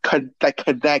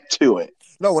connect to it.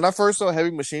 No, when I first saw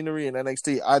Heavy Machinery in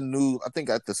NXT, I think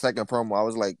at the second promo, I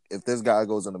was like, if this guy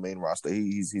goes on the main roster,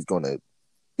 he's gonna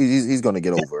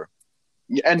get over.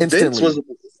 And instantly.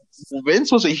 Vince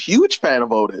was a huge fan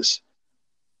of Otis.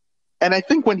 And I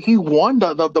think when he won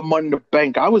the Money in the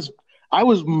Bank, I was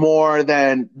more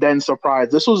than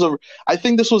surprised. I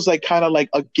think this was like kind of like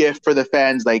a gift for the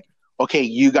fans. Like, okay,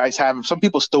 you guys have. Some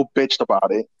people still bitched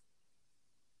about it.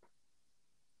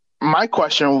 My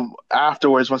question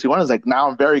afterwards, once he won, is like, now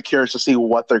I'm very curious to see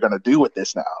what they're gonna do with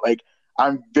this now. Like,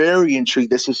 I'm very intrigued.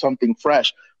 This is something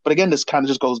fresh. But again, this kind of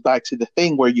just goes back to the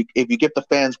thing where if you give the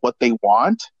fans what they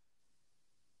want,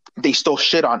 they still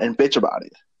shit on and bitch about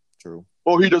it. True.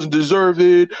 Oh, he doesn't deserve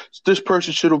it. This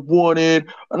person should have won it.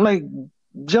 I'm like,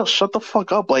 just shut the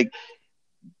fuck up. Like,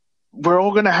 we're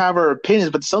all gonna have our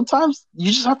opinions, but sometimes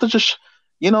you just have to just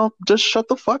shut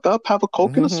the fuck up, have a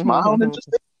Coke and a smile, and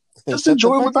just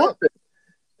enjoy what's happening.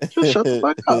 Just shut the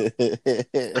fuck up.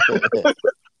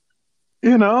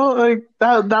 Like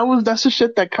that's the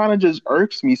shit that kind of just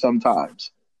irks me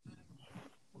sometimes.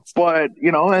 But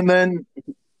and then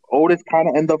Otis kind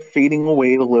of ended up fading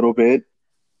away a little bit.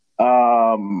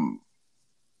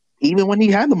 Even when he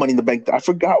had the Money in the Bank, I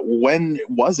forgot when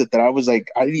was it that I was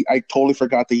like, I totally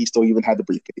forgot that he still even had the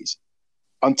briefcase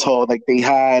until like they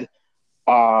had,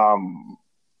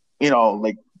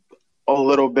 like a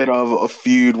little bit of a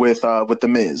feud with the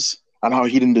Miz on how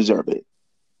he didn't deserve it.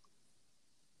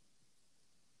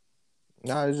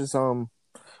 Nah, it's just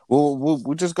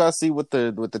we just gotta see what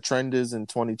the trend is in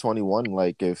 2021.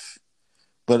 Like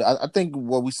but I think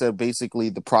what we said basically,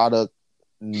 the product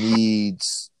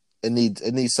needs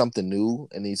something new.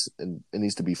 It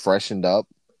needs to be freshened up.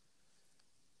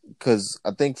 Because I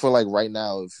think for like right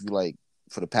now, if you like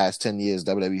for the past 10 years,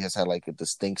 WWE has had like a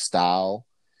distinct style,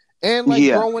 and like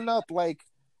growing up, like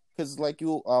because like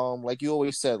you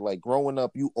always said, like growing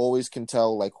up, you always can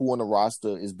tell like who on the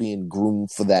roster is being groomed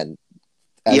for that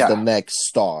as the next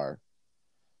star.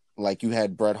 Like you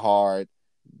had Bret Hart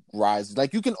rise,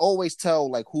 like you can always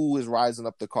tell like who is rising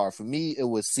up the card. For me, it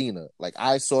was Cena. Like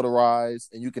I saw the rise,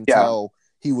 and you can tell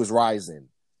he was rising.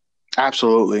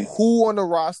 Absolutely. Who on the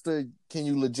roster can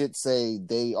you legit say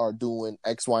they are doing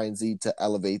X, Y, and Z to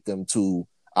elevate them to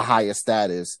a higher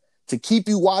status, to keep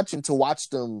you watching, to watch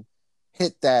them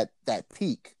hit that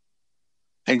peak?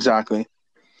 Exactly.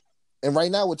 And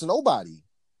right now it's nobody.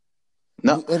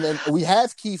 No. And then we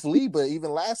have Keith Lee, but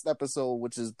even last episode,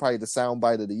 which is probably the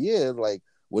soundbite of the year, like,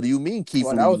 what do you mean Keith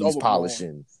Lee needs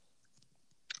polishing?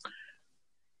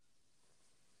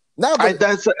 No,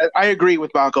 I agree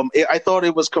with Malcolm. I thought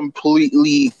it was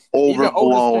completely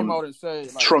overblown. Came out and said,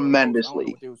 like, tremendously. I don't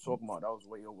know what they were talking about. That was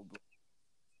way overblown.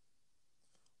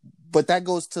 But that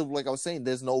goes to, like I was saying,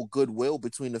 there's no goodwill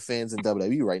between the fans and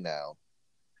WWE right now.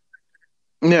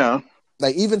 Yeah.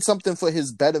 Like, even something for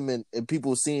his betterment, and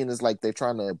people seeing is like they're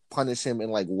trying to punish him,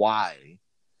 and like, why?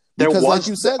 Because like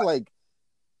you said, like,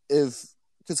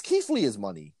 because Keith Lee is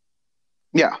money.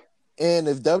 Yeah. And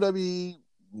if WWE,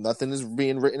 nothing is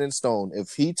being written in stone.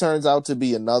 If he turns out to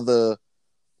be another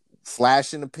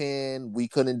flash in the pan, we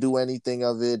couldn't do anything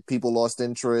of it, people lost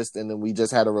interest, and then we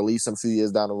just had to release him a few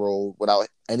years down the road without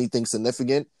anything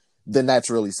significant, then that's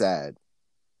really sad.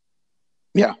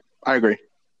 Yeah, I agree.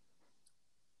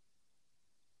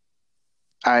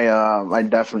 I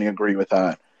definitely agree with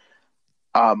that.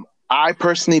 I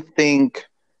personally think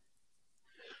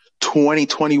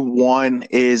 2021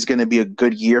 is going to be a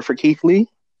good year for Keith Lee.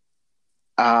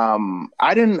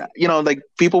 I didn't, like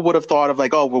people would have thought of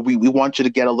like, oh, well, we want you to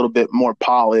get a little bit more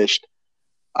polished.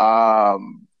 We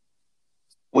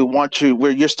want you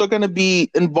where you're still going to be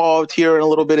involved here in a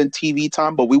little bit in TV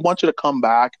time, but we want you to come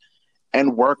back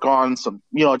and work on some,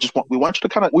 we want you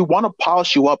to we want to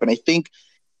polish you up. And I think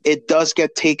it does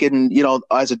get taken,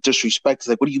 as a disrespect. It's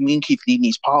like, what do you mean Keith Lee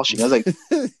needs polishing? I was like,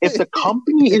 if the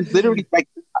company is literally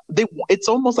it's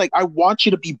almost like I want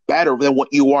you to be better than what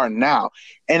you are now.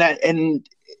 And I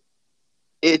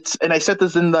said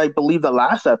this in, I believe, the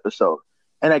last episode,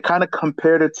 and I kind of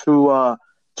compared it to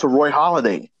Roy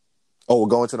Halladay. Oh, we're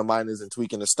going to the minors and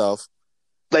tweaking the stuff.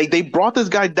 Like, they brought this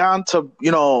guy down to,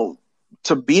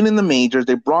 to being in the majors.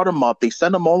 They brought him up. They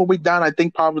sent him all the way down, I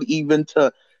think probably even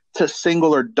to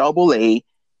single or double A.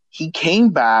 He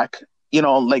came back,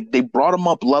 like, they brought him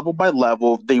up level by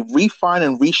level. They refined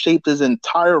and reshaped his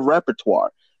entire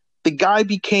repertoire. The guy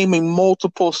became a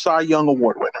multiple Cy Young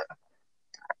Award winner.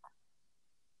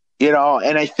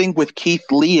 And I think with Keith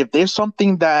Lee, if there's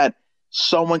something that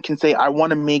someone can say, I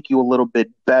want to make you a little bit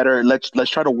better, let's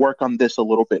try to work on this a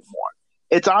little bit more.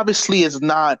 It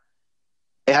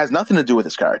has nothing to do with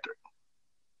his character.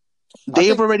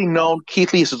 They've already known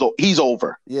Keith Lee he's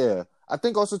over. Yeah. I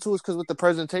think also too is because with the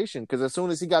presentation, because as soon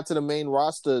as he got to the main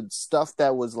roster, stuff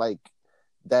that was like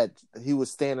that he was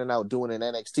standing out doing in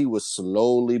NXT was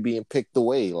slowly being picked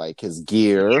away, like his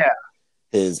gear,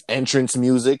 his entrance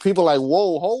music. People like,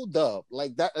 whoa, hold up,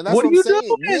 like that, and that's what I'm saying.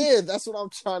 Doing? Yeah, that's what I'm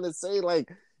trying to say.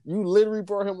 Like, you literally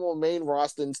brought him on main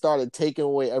roster and started taking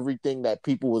away everything that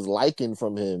people was liking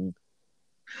from him.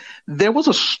 There was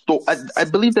a story. I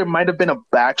believe there might have been a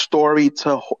backstory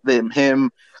to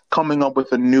him coming up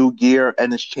with a new gear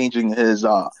and is changing his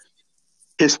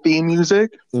theme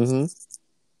music. Mm-hmm.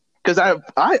 Because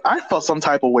I felt some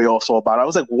type of way also about it. I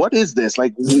was like, what is this?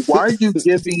 Like, why are you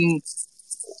giving?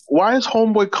 Why is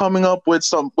Homeboy coming up with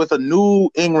a new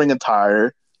in-ring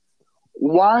attire?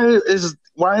 Why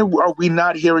are we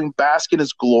not hearing "Bask in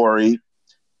His Glory"?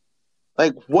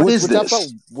 Like, what is this? Which I thought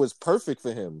was perfect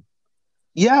for him.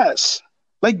 Yes,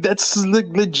 like, that's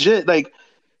legit. Like,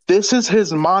 this is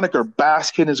his moniker,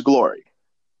 "Bask in His Glory."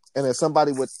 And as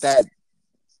somebody with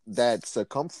that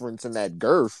circumference and that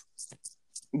girth,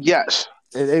 yes,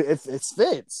 it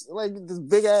fits. Like, this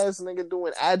big ass nigga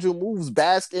doing agile moves,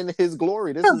 bask in his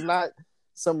glory. This is not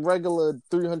some regular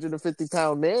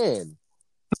 350-pound man.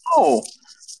 No,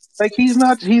 like, he's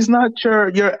not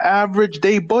your average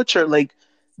day butcher. Like,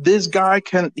 this guy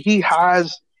he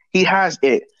has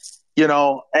it,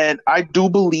 and I do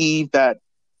believe that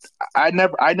I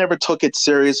never took it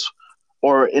serious,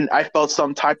 and I felt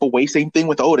some type of way. Same thing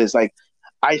with Otis. Like,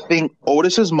 I think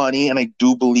Otis is money, and I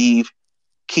do believe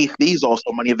Keith Lee's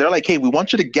also money. If they're like, hey, we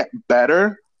want you to get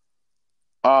better,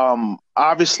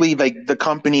 obviously, like, the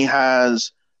company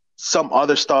has some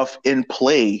other stuff in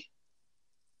play,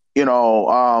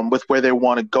 with where they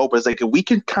want to go. But it's like, if we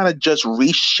can kind of just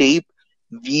reshape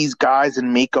these guys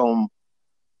and make them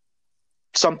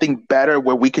something better,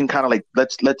 where we can kind of like,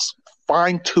 let's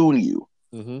fine tune you.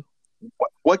 Mm-hmm.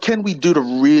 What can we do to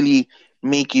really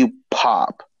make you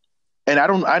pop? And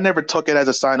I never took it as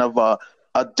a sign of a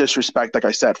disrespect, like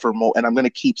I said, for Mo, and I'm going to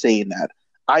keep saying that.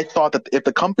 I thought that if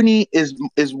the company is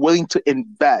willing to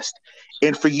invest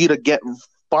and for you to get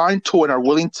fine tuned, are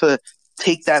willing to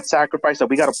take that sacrifice that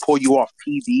we got to pull you off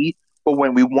TV, but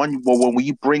when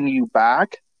we bring you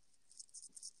back,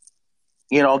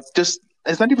 just,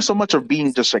 it's not even so much of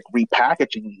being just like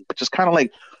repackaging you, but just kind of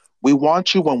like, we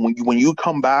want you when you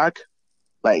come back,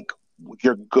 like,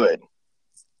 you're good.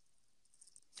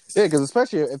 Yeah, because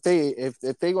especially if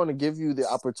they're going to give you the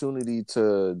opportunity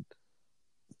to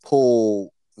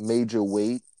pull major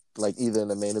weight, like either in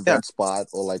the main event spot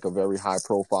or like a very high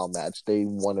profile match, they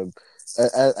want to,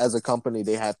 as a company,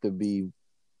 they have to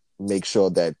make sure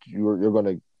that you're going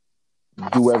to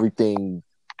do everything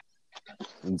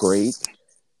great.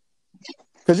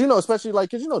 Because especially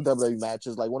WWE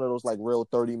matches, like one of those like real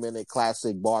 30-minute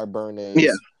classic bar burners.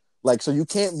 Yeah. Like, so you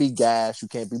can't be gashed, you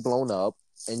can't be blown up,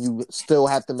 and you still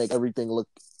have to make everything look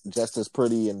just as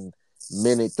pretty in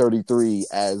minute 33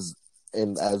 as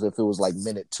if it was like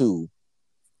minute 2.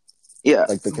 Yeah.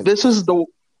 Like this is the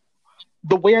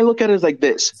way I look at it is like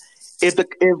this. If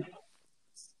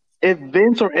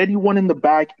Vince or anyone in the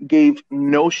back gave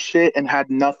no shit and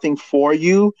had nothing for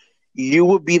you, you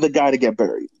would be the guy to get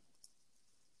buried.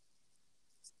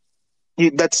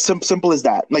 That's simple as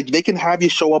that. Like, they can have you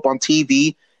show up on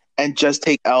TV and just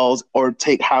take L's or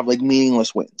have like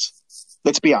meaningless wins.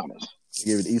 Let's be honest.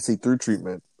 Give it EC3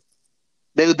 treatment.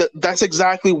 That's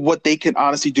exactly what they can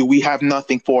honestly do. We have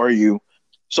nothing for you,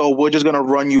 so we're just gonna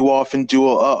run you off and do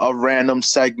a random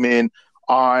segment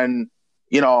on,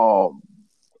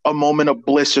 a moment of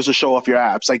bliss just to show off your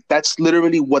abs. Like, that's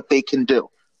literally what they can do.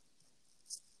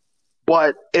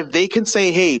 But if they can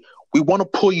say, hey, we want to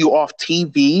pull you off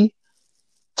TV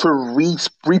to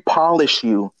repolish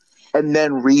you and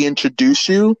then reintroduce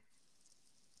you.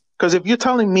 Because if you're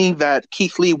telling me that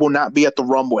Keith Lee will not be at the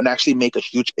Rumble and actually make a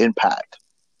huge impact,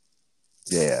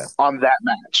 Yeah. On that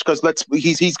match, because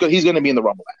he's going to be in the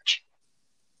Rumble match,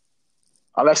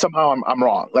 unless somehow I'm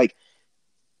wrong. Like,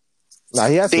 nah,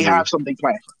 he has they to have be. something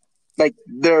planned. Like,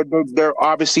 there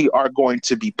obviously are going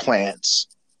to be plans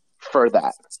for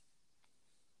that.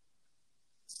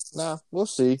 Nah, we'll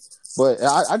see. But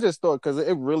I just thought, because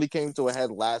it really came to a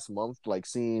head last month, like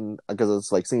because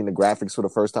it's like seeing the graphics for the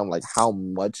first time, like how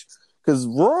much. Because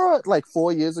Raw, like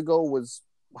 4 years ago, was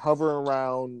hovering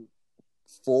around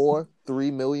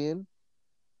 3 million,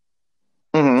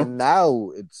 Mm-hmm. and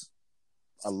now it's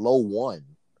a low one.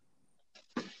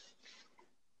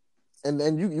 And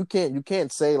then you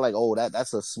can't say like, oh,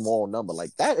 that's a small number.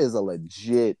 Like, that is a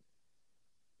legit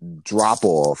drop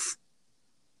off.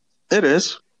 It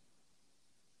is.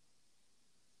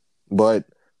 But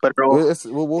we'll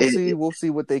see. It, We'll see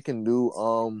what they can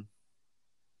do.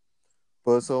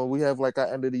 But so we have like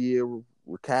our end of the year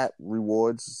recap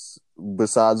rewards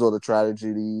besides all the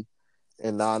tragedy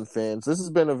and non-fans. This has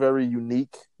been a very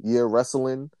unique year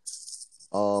wrestling.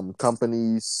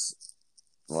 Companies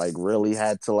like really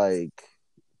had to like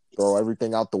throw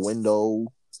everything out the window,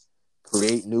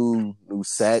 create new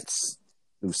sets,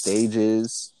 new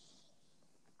stages.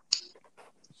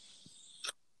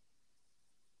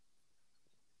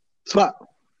 but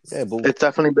Yeah, but it's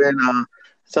definitely been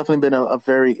a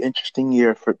very interesting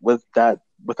year with that.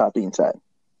 Without being said,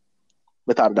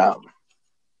 without a doubt.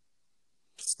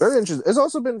 very interesting. It's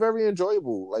also been very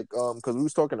enjoyable. Like, because we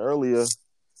was talking earlier,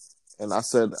 and I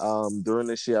said, during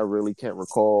this year, I really can't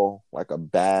recall like a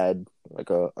bad,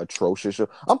 like a atrocious show.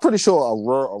 I'm pretty sure a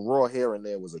raw here and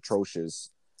there was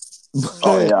atrocious.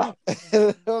 Oh yeah.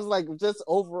 It was like, just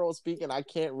overall speaking, I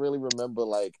can't really remember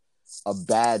like a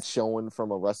bad showing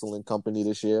from a wrestling company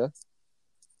this year.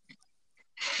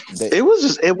 It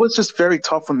was just very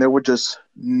tough when there were just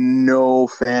no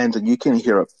fans and you can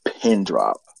hear a pin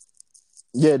drop.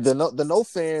 Yeah, the no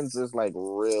fans is like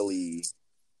really.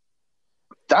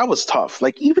 That was tough.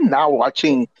 Like, even now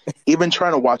even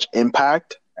trying to watch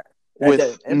Impact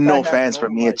with no fans, for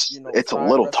me, it's a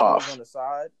little tough. On the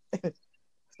side.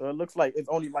 So it looks like it's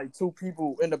only like 2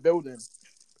 people in the building.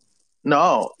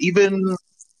 No, even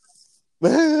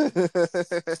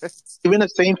the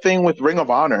same thing with Ring of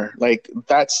Honor. Like,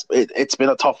 it's been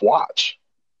a tough watch.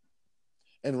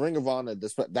 And Ring of Honor,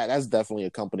 that's definitely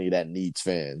a company that needs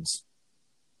fans.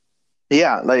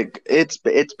 Yeah, like it's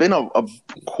been a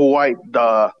quite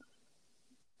a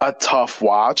tough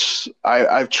watch.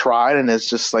 I've tried, and it's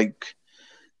just like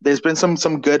there's been some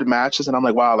good matches, and I'm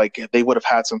like, wow, like if they would have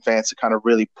had some fans to kind of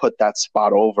really put that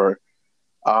spot over,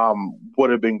 would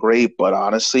have been great. But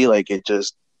honestly, like it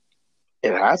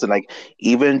hasn't. Like,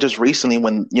 even just recently,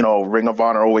 when Ring of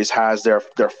Honor always has their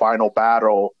final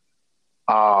battle,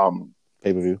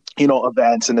 pay-per-view,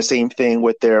 events, and the same thing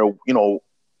with their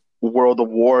World of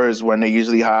Wars, when they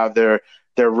usually have their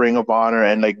Ring of Honor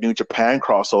and like New Japan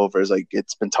crossovers. Like,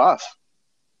 it's been tough.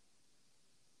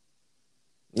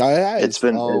 No, it has. It's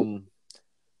been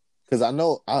because I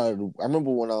remember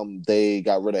when they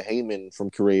got rid of Heyman from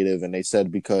creative, and they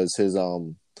said because his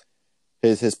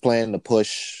plan to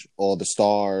push all the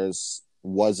stars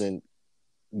wasn't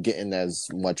getting as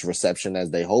much reception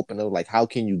as they hoped, and they were like, how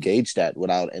can you gauge that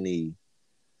without any,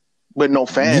 with no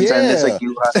fans? Yeah. And it's like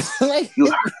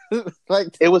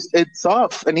it's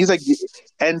tough. And he's like,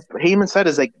 and Heyman said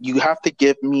is like, you have to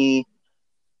give me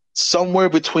somewhere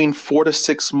between 4 to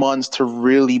 6 months to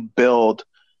really build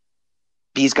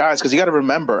these guys, because you got to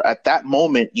remember, at that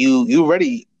moment you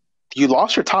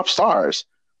lost your top stars.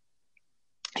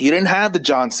 You didn't have the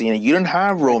John Cena, you didn't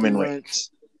have Roman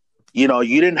Reigns, you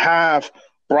didn't have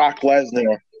Brock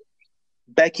Lesnar,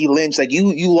 Becky Lynch. Like,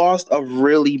 you lost a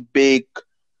really big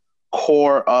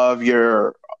core of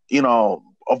your of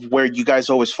where you guys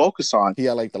always focus on.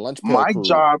 Yeah, like the lunch pail my crew.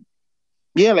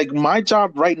 my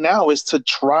job right now is to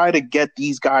try to get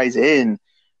these guys in.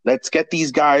 Let's get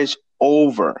these guys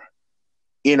over.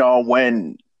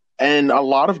 And a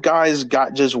lot of guys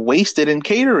got just wasted in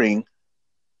catering.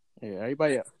 Yeah,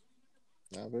 everybody.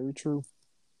 Not very true.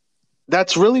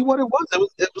 That's really what it was.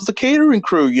 It was the catering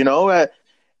crew,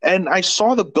 and I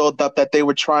saw the build up that they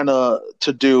were trying to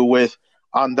do with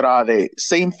Andrade.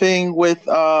 Same thing with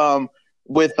no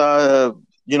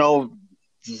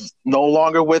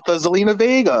longer with Zelina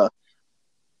Vega.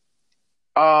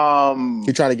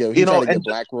 He tried to get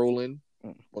Black rolling.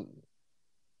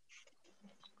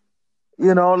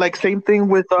 Like same thing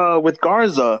with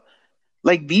Garza.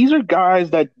 Like, these are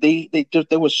guys that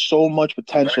there was so much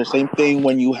potential. Same thing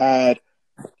when you had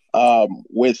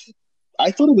with,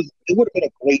 I thought it would have been a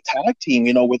great tag team,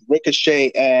 with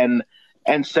Ricochet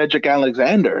and Cedric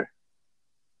Alexander.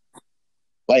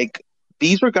 Like,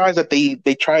 these were guys that they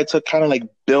tried to kind of like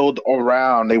build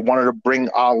around. They wanted to bring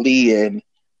Ali in,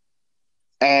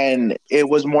 and it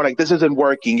was more like, this isn't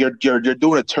working. You're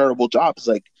doing a terrible job. It's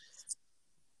like,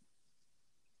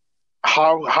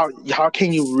 how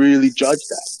can you really judge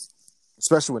that?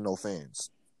 Especially with no fans.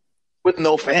 With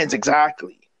no fans,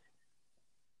 exactly.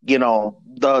 You know,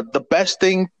 the best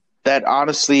thing that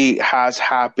honestly has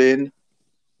happened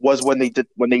was when they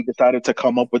decided to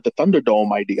come up with the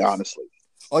Thunderdome idea, honestly.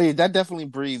 Oh yeah, that definitely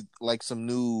breathed like some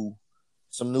new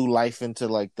life into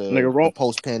like the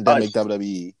post pandemic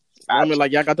WWE. Roman,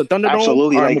 like, y'all got the Thunderdome?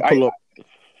 Absolutely. All right, like, I'm gonna pull up.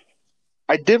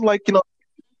 I did like, you know.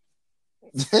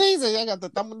 He said, "I got the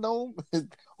Thunderdome." Who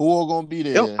all gonna be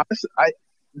there? You know, honestly,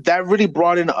 that really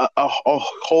brought in a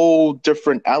whole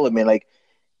different element. Like,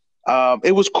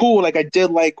 it was cool. Like, I did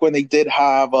like when they did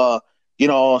have you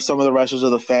know, some of the wrestlers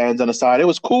of the fans on the side. It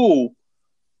was cool.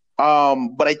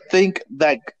 But I think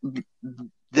that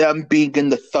them being in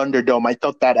the Thunderdome, I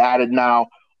thought that added now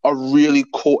a really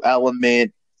cool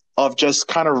element of just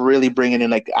kind of really bringing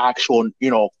in like actual, you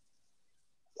know,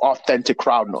 authentic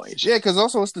crowd noise. Yeah, because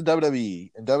also it's the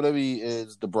WWE, and WWE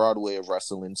is the Broadway of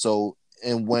wrestling. So,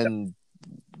 and when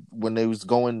they was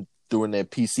going during their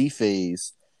PC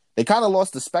phase, they kind of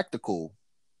lost the spectacle.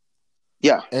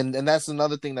 Yeah, and that's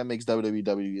another thing that makes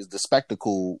WWE is the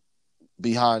spectacle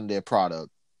behind their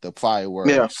product, the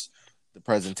fireworks, the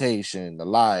presentation, the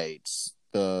lights,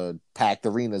 the packed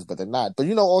arenas, but they're not. But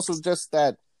you know, also just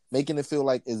that making it feel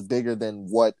like it's bigger than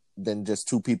just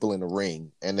two people in the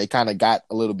ring, and they kind of got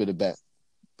a little bit of that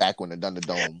back when the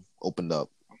Thunderdome opened up.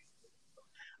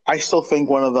 I still think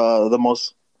one of the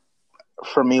most,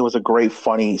 for me, was a great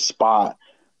funny spot.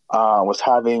 Was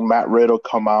having Matt Riddle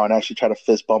come out and actually try to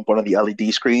fist bump one of the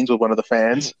LED screens with one of the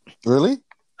fans. Really?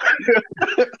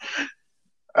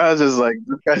 I was just like,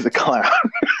 this guy's a clown.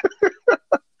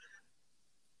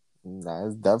 Nah,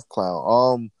 it's Def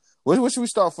Clown. Where should we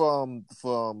start from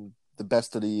the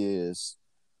best of the years?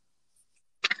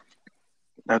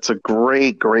 That's a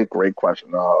great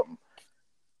question.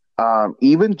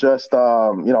 Even just you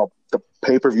know, the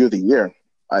pay-per-view of the year,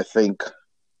 I think.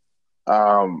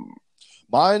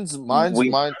 Mine's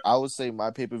mine. I would say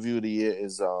my pay-per-view of the year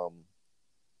is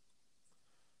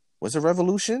was it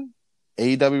Revolution?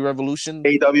 AEW Revolution?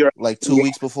 AEW, like 2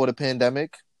 weeks before the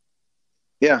pandemic.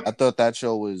 Yeah. I thought that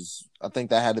show was, I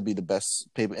think that had to be the best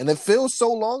paper. And it feels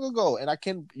so long ago. And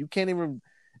you can't even,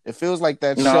 it feels like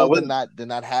that show did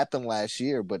not happen last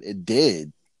year, but it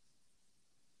did.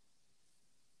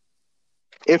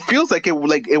 It feels like it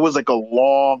was like a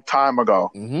long time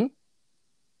ago. Mm-hmm.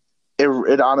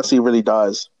 It honestly really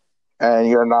does. And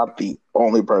you're not the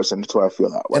only person to I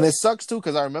feel that way. And it sucks too,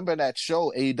 because I remember that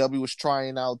show, AEW was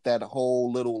trying out that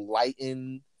whole little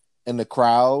lighting in the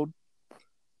crowd.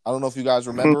 I don't know if you guys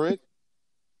remember it.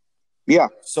 Yeah.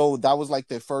 So that was like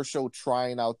their first show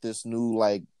trying out this new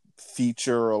like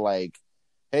feature, or like,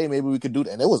 hey, maybe we could do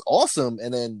that. And it was awesome.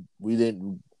 And then we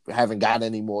haven't gotten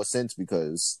any more since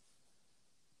because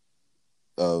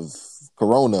of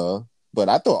Corona. But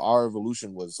I thought our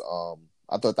Evolution was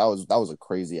I thought that was a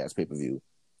crazy ass pay-per-view.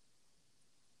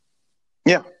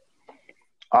 Yeah.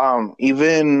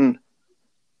 Even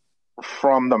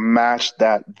from the match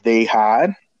that they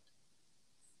had,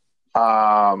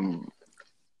 that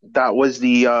was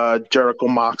the Jericho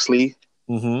Moxley.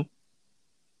 Mm-hmm.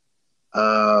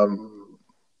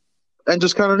 And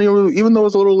just kind of, even though it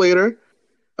was a little later,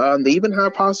 they even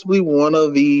had possibly one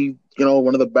of the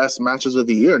best matches of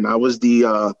the year, and that was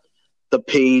the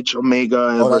Page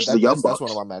Omega versus the Young Bucks.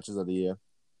 That's one of my matches of the year.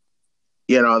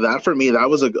 You know, that for me, that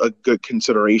was a good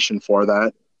consideration for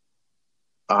that.